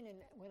knocking,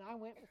 and when I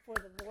went before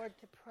the Lord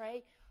to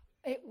pray,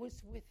 it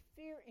was with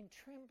fear and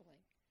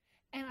trembling.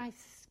 And I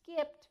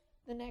skipped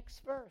the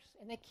next verse,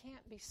 and they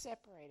can't be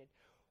separated.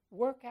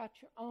 Work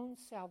out your own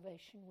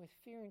salvation with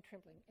fear and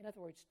trembling. In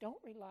other words,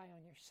 don't rely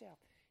on yourself,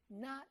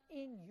 not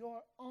in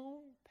your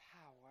own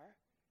power,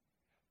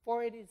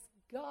 for it is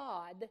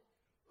God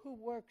who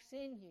works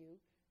in you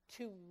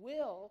to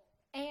will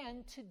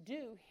and to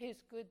do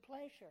His good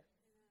pleasure.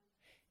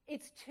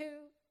 It's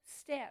two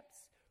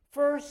steps.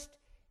 First,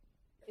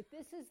 if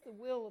this is the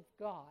will of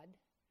God,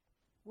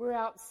 we're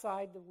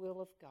outside the will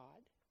of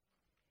God.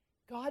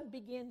 God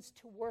begins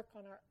to work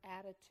on our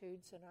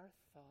attitudes and our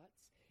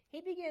thoughts.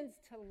 He begins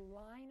to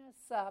line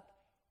us up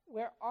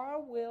where our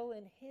will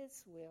and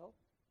His will,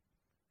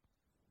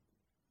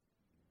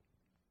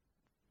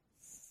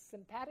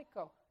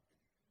 simpatico.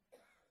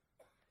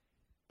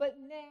 But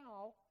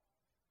now,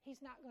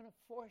 He's not going to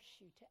force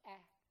you to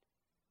act.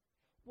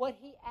 What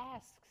He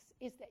asks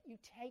is that you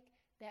take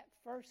that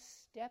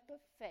first step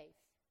of faith.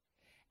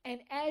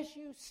 And as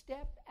you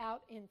step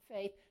out in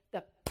faith,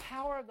 the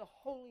power of the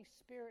Holy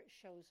Spirit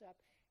shows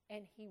up,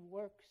 and He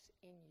works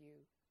in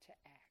you to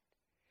act.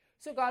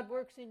 So God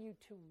works in you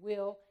to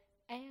will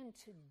and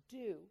to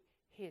do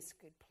His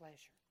good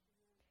pleasure.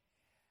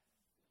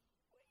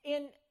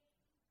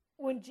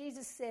 When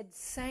Jesus said,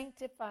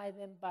 sanctify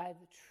them by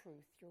the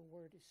truth, your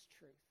word is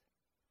truth.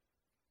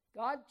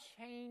 God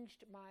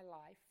changed my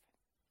life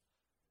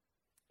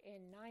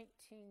in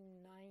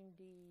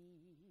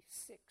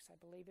 1996, I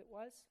believe it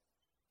was,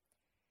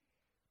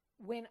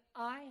 when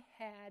I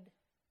had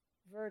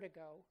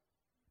vertigo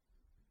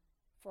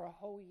for a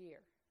whole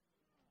year.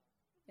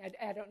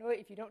 I don't know,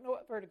 if you don't know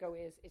what vertigo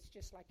is, it's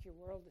just like your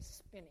world is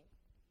spinning.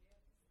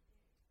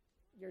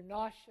 You're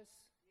nauseous.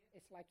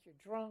 It's like you're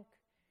drunk.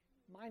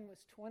 Mine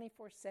was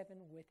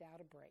 24/7 without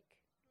a break.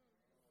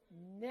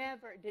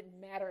 Never, it didn't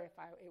matter if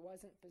it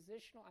wasn't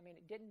positional.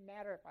 It didn't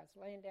matter if I was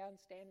laying down,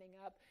 standing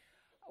up.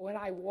 When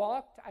I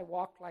walked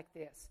like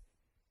this.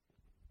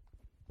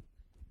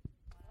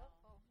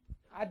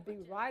 I'd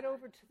be right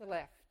over to the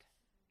left.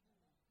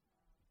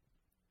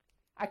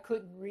 I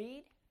couldn't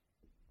read.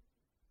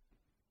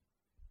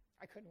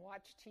 I couldn't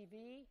watch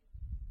TV.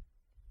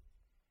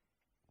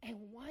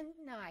 And one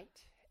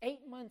night,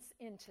 8 months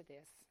into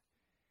this,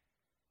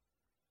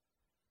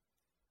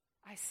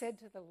 I said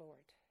to the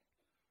Lord,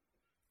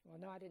 well,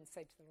 no, I didn't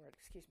say to the Lord,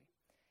 excuse me.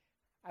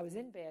 I was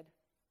in bed,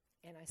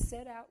 and I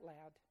said out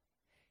loud,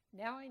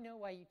 now I know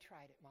why you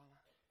tried it, Mama.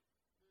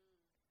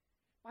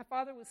 My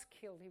father was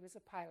killed. He was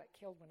a pilot,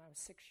 killed when I was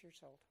 6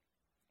 years old.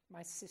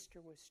 My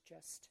sister was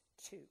just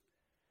 2.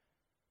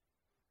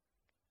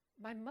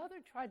 My mother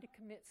tried to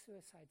commit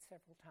suicide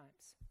several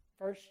times.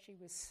 First, she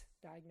was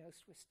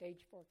diagnosed with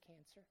stage 4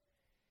 cancer,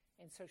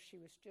 and so she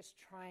was just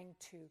trying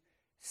to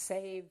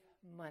save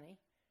money.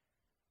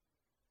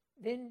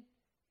 Then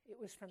it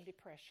was from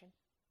depression.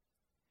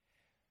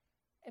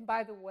 And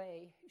by the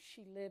way,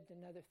 she lived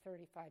another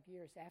 35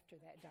 years after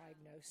that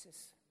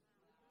diagnosis.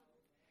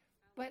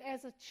 But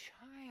as a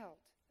child,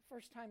 the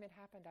first time it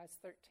happened, I was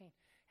 13,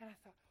 and I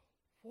thought,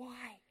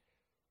 why?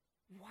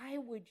 Why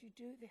would you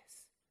do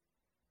this?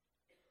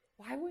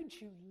 Why would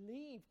you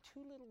leave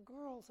two little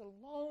girls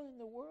alone in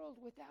the world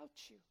without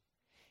you?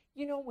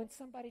 You know, when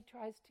somebody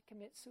tries to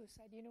commit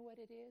suicide, you know what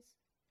it is?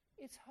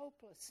 It's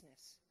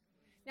hopelessness.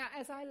 Now,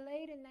 as I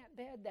laid in that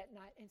bed that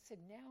night and said,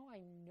 now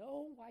I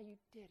know why you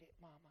did it,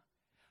 Mama.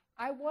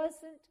 I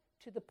wasn't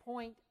to the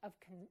point of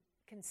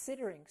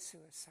considering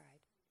suicide,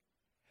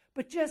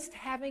 but just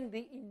having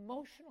the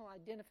emotional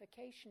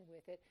identification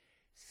with it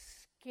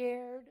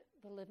scared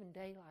the living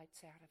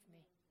daylights out of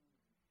me.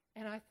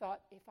 And I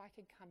thought, if I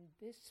could come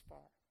this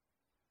far,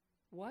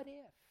 what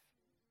if?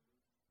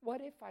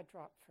 What if I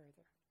dropped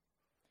further?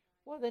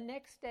 Well, the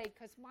next day,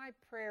 because my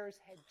prayers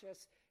had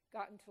just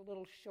gotten to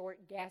little short,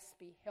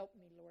 gaspy, help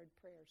me, Lord,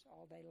 prayers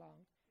all day long.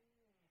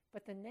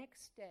 But the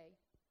next day,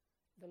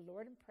 the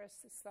Lord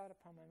impressed this thought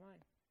upon my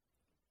mind.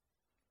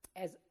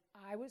 As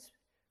I was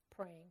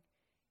praying,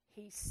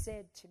 He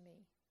said to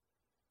me,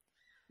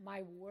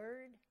 my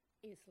word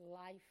is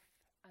life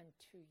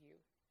unto you.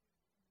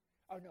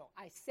 Oh no,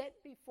 I set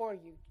before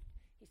you,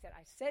 He said,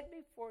 I set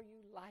before you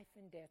life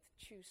and death,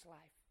 choose life.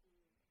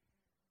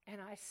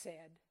 And I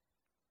said,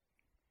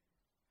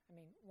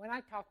 when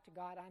I talk to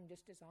God, I'm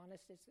just as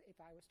honest as if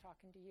I was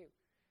talking to you.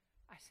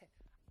 I said,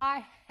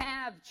 I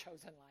have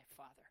chosen life,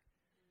 Father.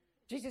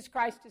 Jesus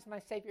Christ is my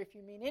Savior. If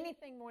you mean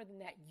anything more than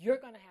that, you're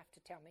going to have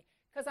to tell me,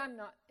 because I'm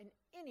not in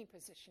any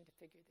position to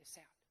figure this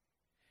out.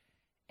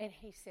 And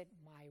He said,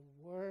 my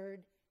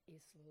word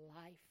is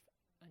life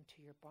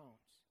unto your bones.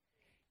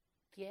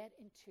 Get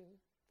into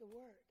the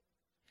Word.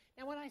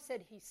 Now, when I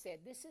said He said,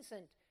 this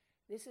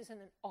isn't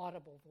an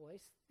audible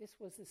voice. This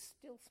was a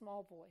still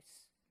small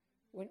voice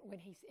when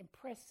He's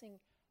impressing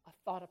a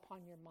thought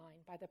upon your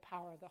mind by the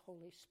power of the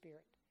Holy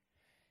Spirit.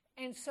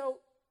 And so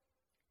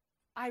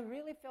I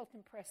really felt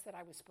impressed that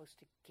I was supposed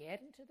to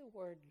get into the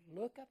Word,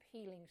 look up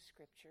healing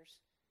scriptures,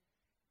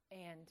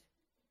 and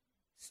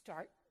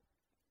start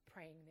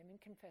praying them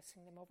and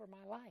confessing them over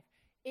my life.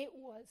 It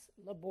was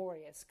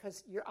laborious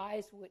because your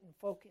eyes wouldn't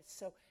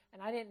focus.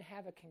 And I didn't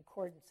have a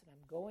concordance, and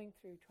I'm going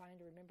through trying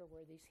to remember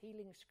where these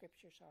healing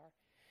scriptures are.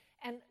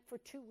 And for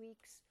 2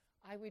 weeks,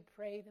 I would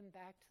pray them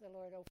back to the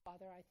Lord. Oh,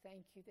 Father, I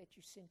thank you that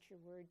you sent your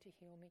word to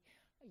heal me.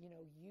 You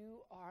know,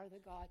 you are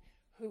the God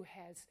who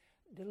has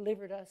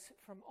delivered us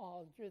from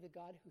all. You're the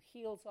God who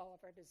heals all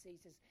of our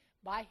diseases.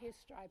 By His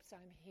stripes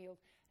I'm healed.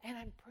 And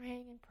I'm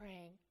praying and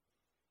praying.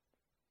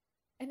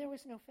 And there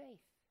was no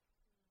faith.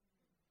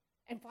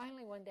 And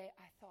finally one day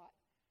I thought,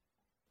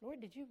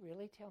 Lord, did you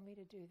really tell me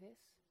to do this?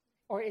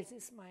 Or is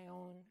this my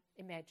own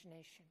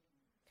imagination?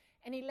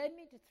 And He led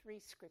me to 3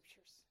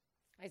 scriptures.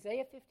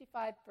 Isaiah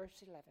 55,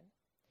 verse 11,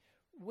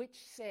 which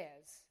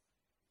says,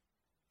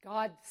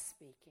 God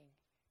speaking,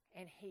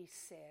 and He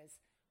says,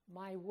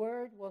 my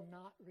word will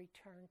not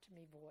return to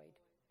me void,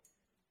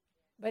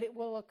 but it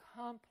will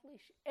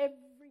accomplish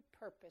every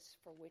purpose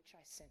for which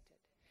I sent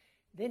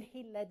it. Then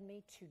He led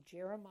me to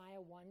Jeremiah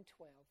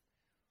 1:12,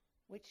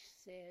 which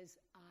says,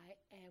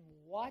 I am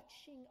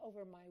watching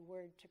over my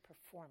word to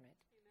perform it.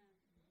 Amen.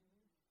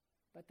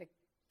 But the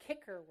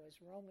kicker was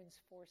Romans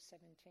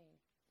 4:17.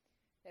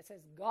 That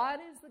says, God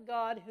is the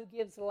God who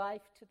gives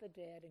life to the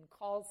dead and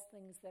calls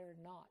things that are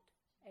not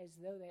as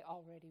though they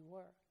already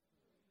were.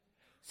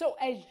 So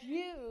as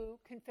you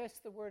confess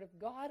the word of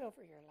God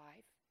over your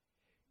life,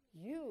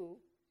 you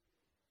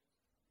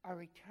are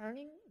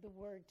returning the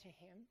word to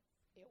Him.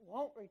 It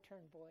won't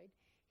return void.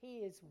 He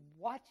is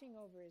watching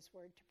over His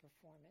word to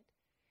perform it.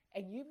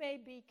 And you may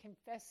be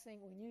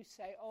confessing when you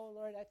say, oh,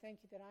 Lord, I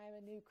thank you that I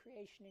am a new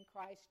creation in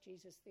Christ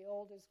Jesus. The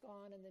old is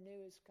gone and the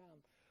new has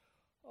come.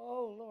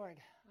 Oh, Lord,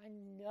 I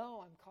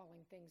know I'm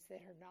calling things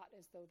that are not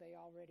as though they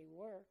already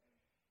were,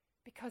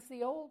 because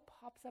the old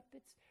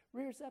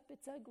rears up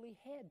its ugly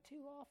head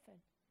too often.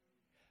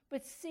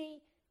 But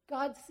see,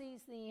 God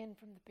sees the end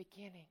from the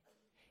beginning.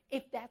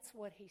 If that's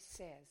what He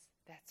says,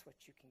 that's what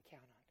you can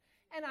count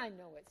on. And I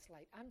know it's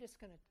late. I'm just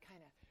going to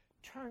kind of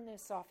turn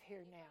this off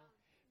here now.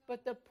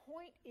 But the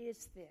point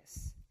is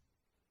this.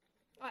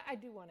 I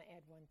do want to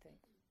add one thing.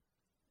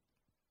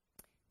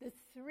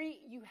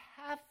 You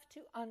have to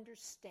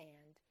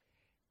understand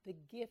the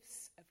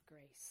gifts of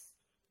grace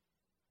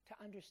to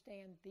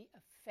understand the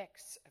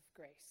effects of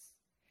grace.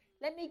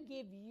 Let me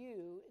give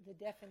you the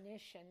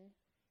definition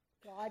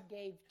God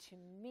gave to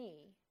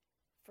me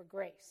for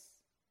grace.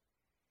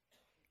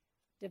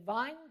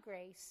 Divine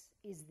grace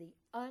is the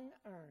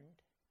unearned,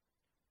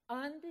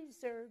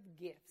 undeserved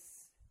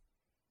gifts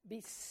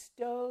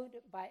bestowed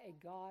by a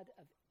God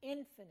of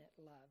infinite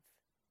love,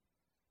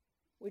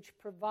 which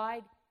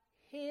provide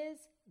His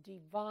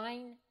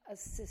divine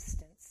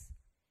assistance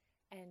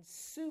and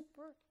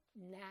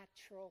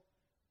supernatural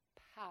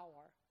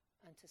power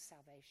unto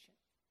salvation.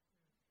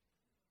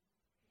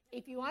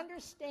 If you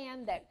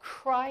understand that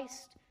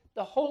Christ,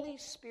 the Holy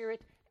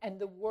Spirit, and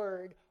the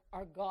Word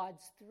are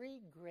God's three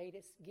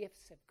greatest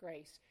gifts of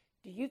grace,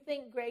 do you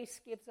think grace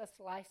gives us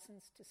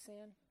license to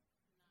sin?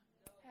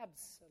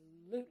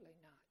 Absolutely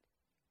not.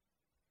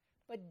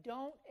 But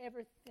don't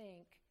ever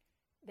think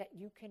that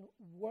you can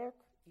work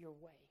your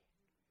way.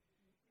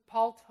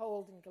 Paul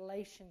told in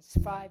Galatians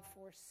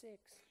 5:4-6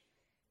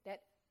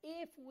 that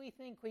if we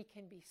think we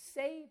can be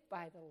saved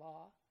by the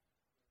law,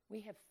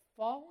 we have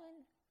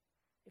fallen.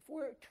 If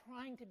we're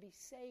trying to be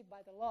saved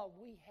by the law,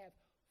 we have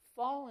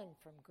fallen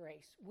from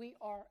grace. We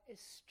are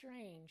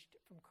estranged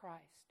from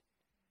Christ.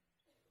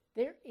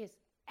 There is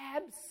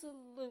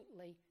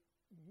absolutely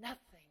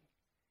nothing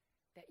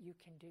that you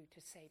can do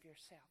to save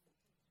yourself.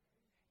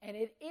 And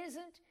it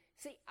isn't,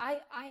 see,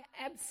 I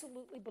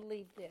absolutely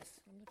believe this.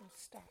 I'm going to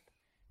stop.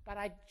 But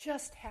I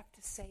just have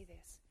to say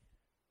this.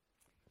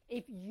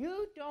 If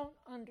you don't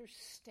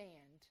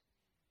understand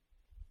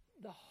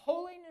the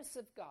holiness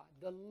of God,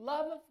 the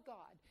love of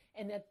God,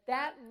 and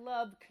that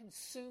love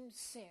consumes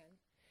sin,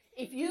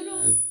 if you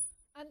don't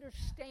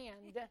understand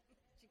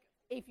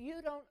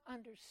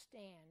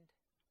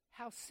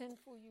how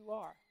sinful you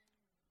are,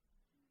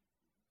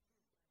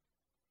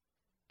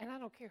 and I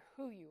don't care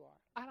who you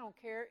are. I don't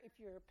care if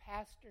you're a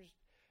pastor's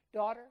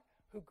daughter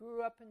who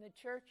grew up in the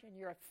church and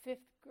you're a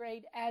fifth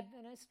grade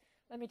Adventist.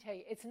 Let me tell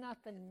you, it's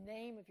not the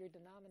name of your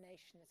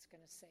denomination that's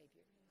going to save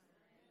you.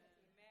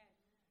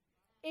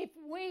 Amen. If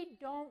we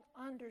don't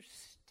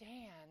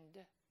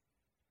understand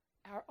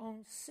our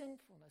own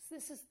sinfulness,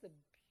 this is the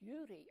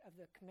beauty of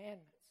the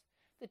commandments.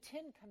 The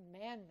 10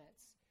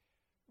 Commandments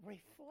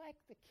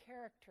reflect the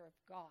character of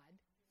God.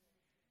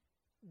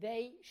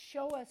 They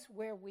show us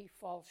where we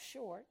fall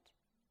short,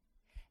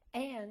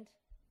 and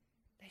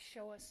they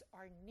show us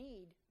our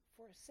need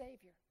for a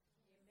Savior.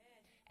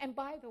 Amen. And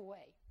by the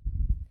way,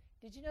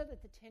 did you know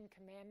that the 10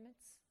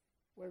 Commandments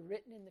were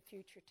written in the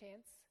future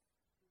tense?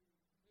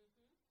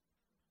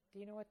 Mm-hmm. Do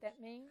you know what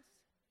that means?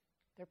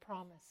 They're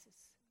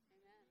promises.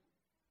 Amen.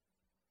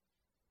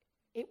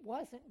 It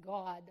wasn't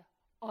God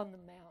on the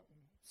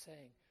mountain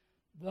saying,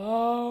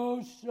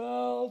 "Thou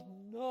shalt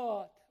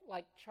not,"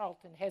 like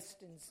Charlton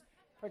Heston's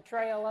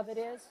portrayal of it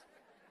is.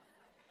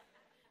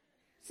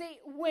 See,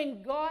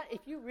 when God,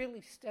 if you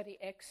really study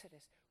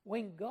Exodus,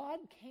 when God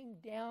came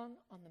down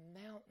on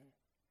the mountain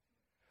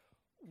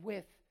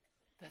with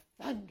the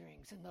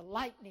thunderings and the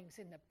lightnings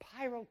and the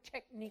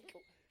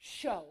pyrotechnical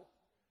show,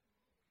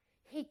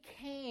 he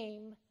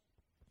came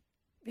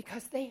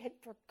because they had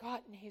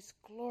forgotten his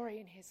glory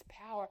and his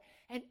power.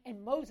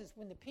 And Moses,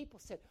 when the people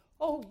said,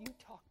 "Oh, you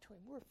talk to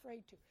him, we're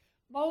afraid to,"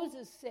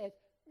 Moses said,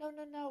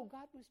 No,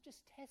 God was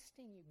just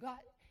testing you. God,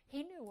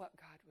 he knew what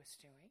God was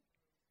doing.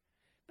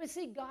 But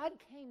see, God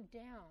came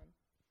down,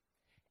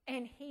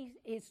 and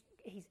he's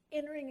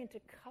entering into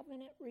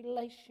covenant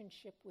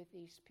relationship with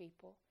these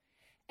people.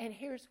 And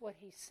here's what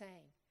he's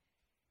saying.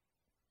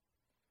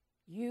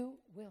 You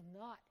will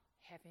not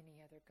have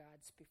any other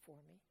gods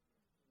before me.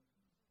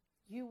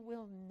 You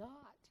will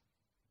not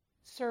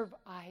serve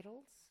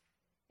idols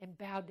and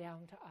bow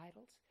down to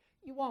idols.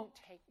 You won't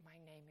take my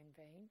name in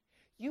vain.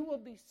 You will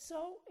be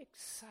so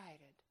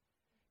excited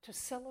to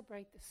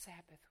celebrate the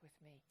Sabbath with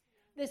me.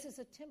 This is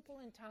a temple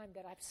in time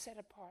that I've set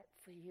apart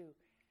for you.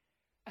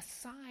 A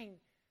sign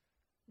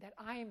that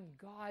I am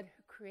God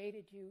who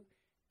created you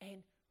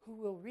and who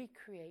will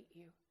recreate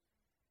you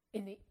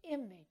in the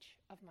image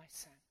of my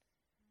Son.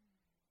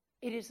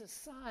 It is a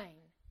sign,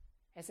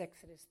 as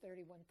Exodus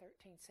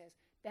 31:13 says,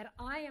 that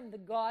I am the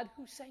God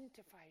who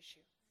sanctifies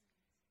you.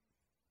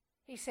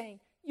 He's saying,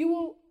 you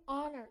will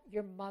honor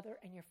your mother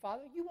and your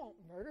father. You won't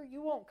murder.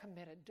 You won't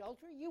commit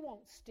adultery. You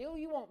won't steal.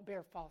 You won't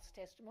bear false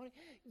testimony.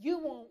 You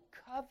won't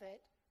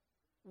covet.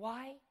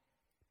 Why?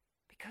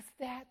 Because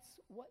that's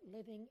what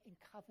living in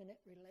covenant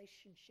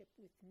relationship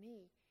with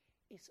me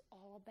is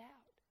all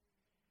about.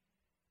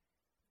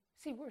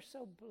 See, we're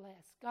so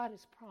blessed. God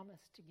has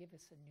promised to give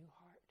us a new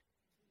heart.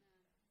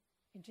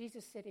 And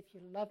Jesus said, if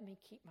you love me,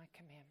 keep my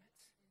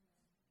commandments.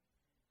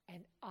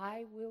 And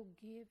I will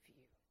give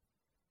you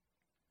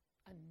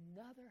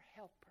another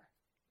helper,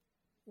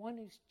 one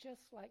who's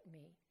just like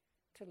me,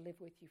 to live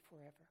with you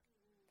forever.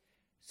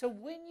 So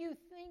when you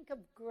think of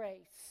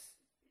grace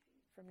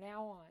from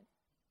now on,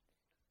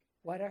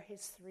 what are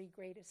his three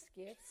greatest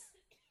gifts?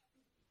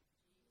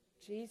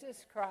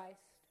 Jesus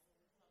Christ,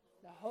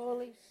 the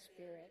Holy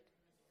Spirit,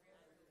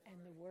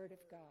 and the Word of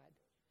God.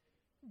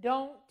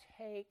 Don't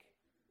take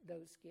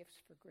those gifts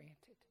for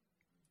granted.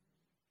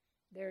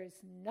 There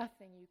is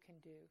nothing you can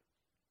do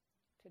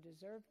to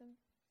deserve them.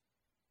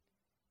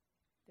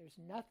 There's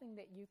nothing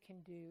that you can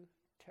do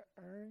to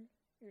earn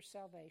your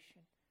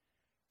salvation.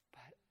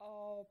 But,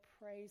 oh,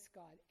 praise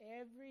God.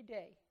 Every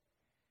day,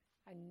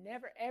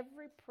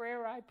 every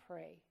prayer I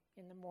pray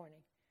in the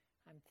morning,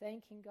 I'm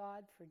thanking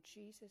God for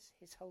Jesus,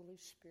 his Holy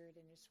Spirit,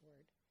 and his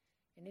Word.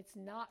 And it's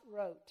not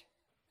rote,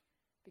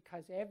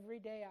 because every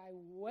day I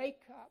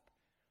wake up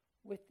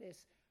with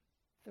this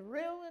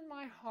thrill in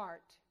my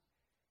heart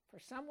For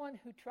someone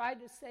who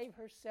tried to save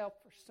herself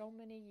for so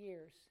many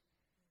years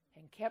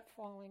and kept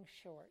falling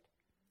short,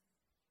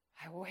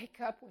 I wake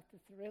up with the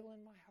thrill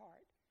in my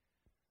heart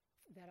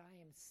that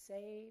I am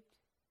saved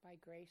by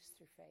grace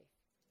through faith.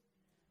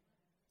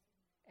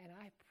 And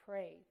I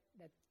pray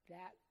that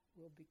that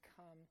will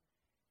become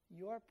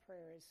your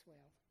prayer as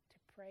well,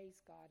 to praise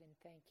God and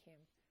thank Him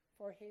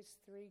for His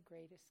three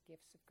greatest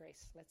gifts of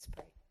grace. Let's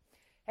pray.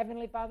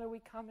 Heavenly Father, we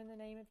come in the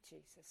name of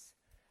Jesus.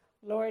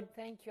 Lord,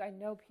 thank you. I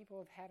know people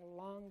have had a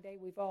long day.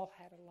 We've all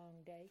had a long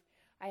day.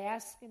 I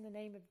ask in the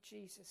name of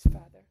Jesus,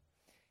 Father,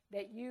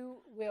 that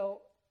you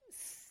will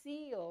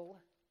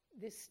seal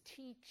this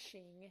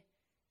teaching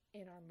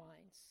in our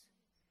minds.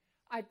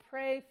 I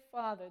pray,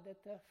 Father,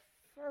 that the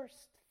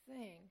first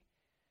thing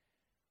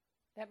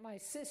that my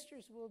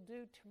sisters will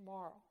do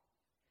tomorrow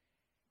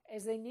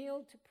as they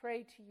kneel to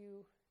pray to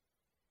you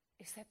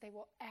is that they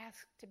will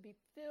ask to be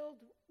filled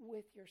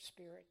with your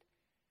Spirit,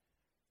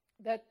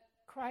 that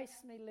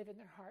Christ may live in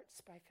their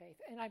hearts by faith.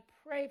 And I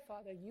pray,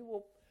 Father, you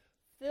will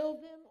fill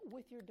them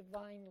with your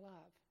divine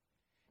love.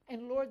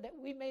 And Lord, that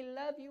we may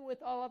love you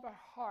with all of our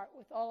heart,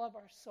 with all of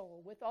our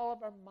soul, with all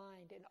of our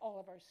mind, and all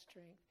of our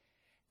strength.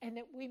 And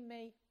that we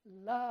may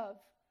love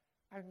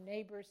our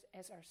neighbors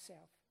as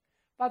ourselves.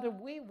 Father,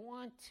 we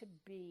want to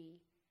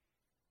be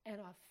an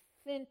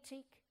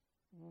authentic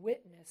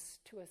witness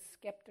to a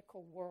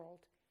skeptical world.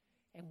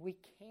 And we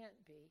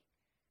can't be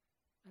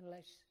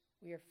unless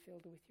we are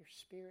filled with your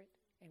Spirit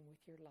and with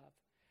your love.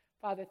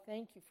 Father,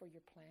 thank you for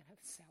your plan of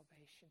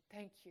salvation.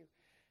 Thank you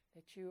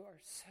that you are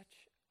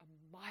such a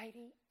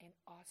mighty and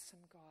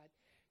awesome God.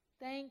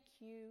 Thank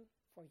you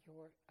for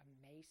your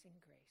amazing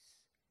grace.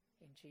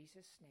 In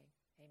Jesus' name,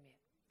 amen.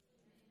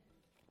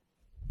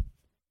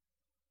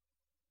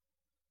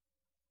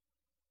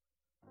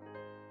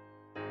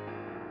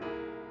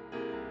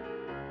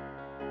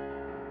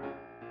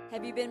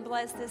 Have you been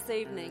blessed this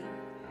evening?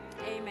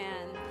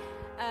 Amen.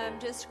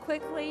 Just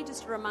quickly,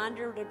 just a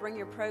reminder to bring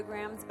your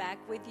programs back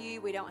with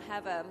you. We don't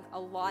have a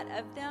lot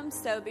of them,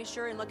 so be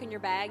sure and look in your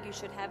bag. You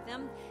should have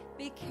them.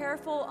 Be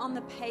careful on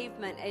the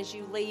pavement as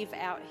you leave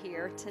out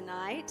here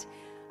tonight.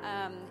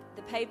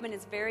 The pavement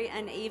is very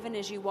uneven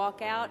as you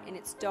walk out, and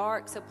it's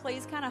dark, so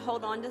please kind of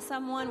hold on to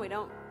someone. We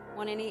don't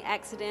want any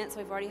accidents.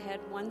 We've already had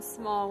one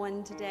small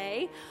one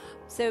today,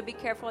 so be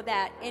careful of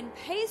that. And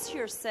pace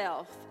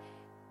yourself.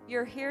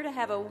 You're here to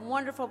have a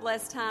wonderful,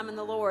 blessed time in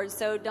the Lord.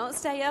 So don't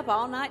stay up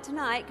all night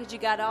tonight because you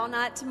got all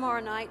night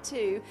tomorrow night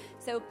too.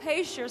 So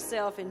pace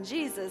yourself in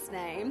Jesus'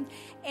 name.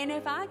 And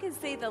if I could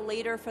see the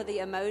leader for the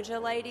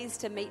Emoja ladies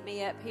to meet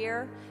me up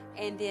here,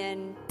 and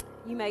then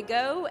you may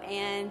go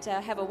and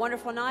have a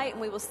wonderful night.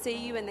 And we will see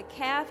you in the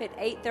CAF at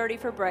 8:30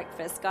 for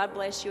breakfast. God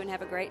bless you and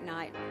have a great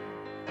night.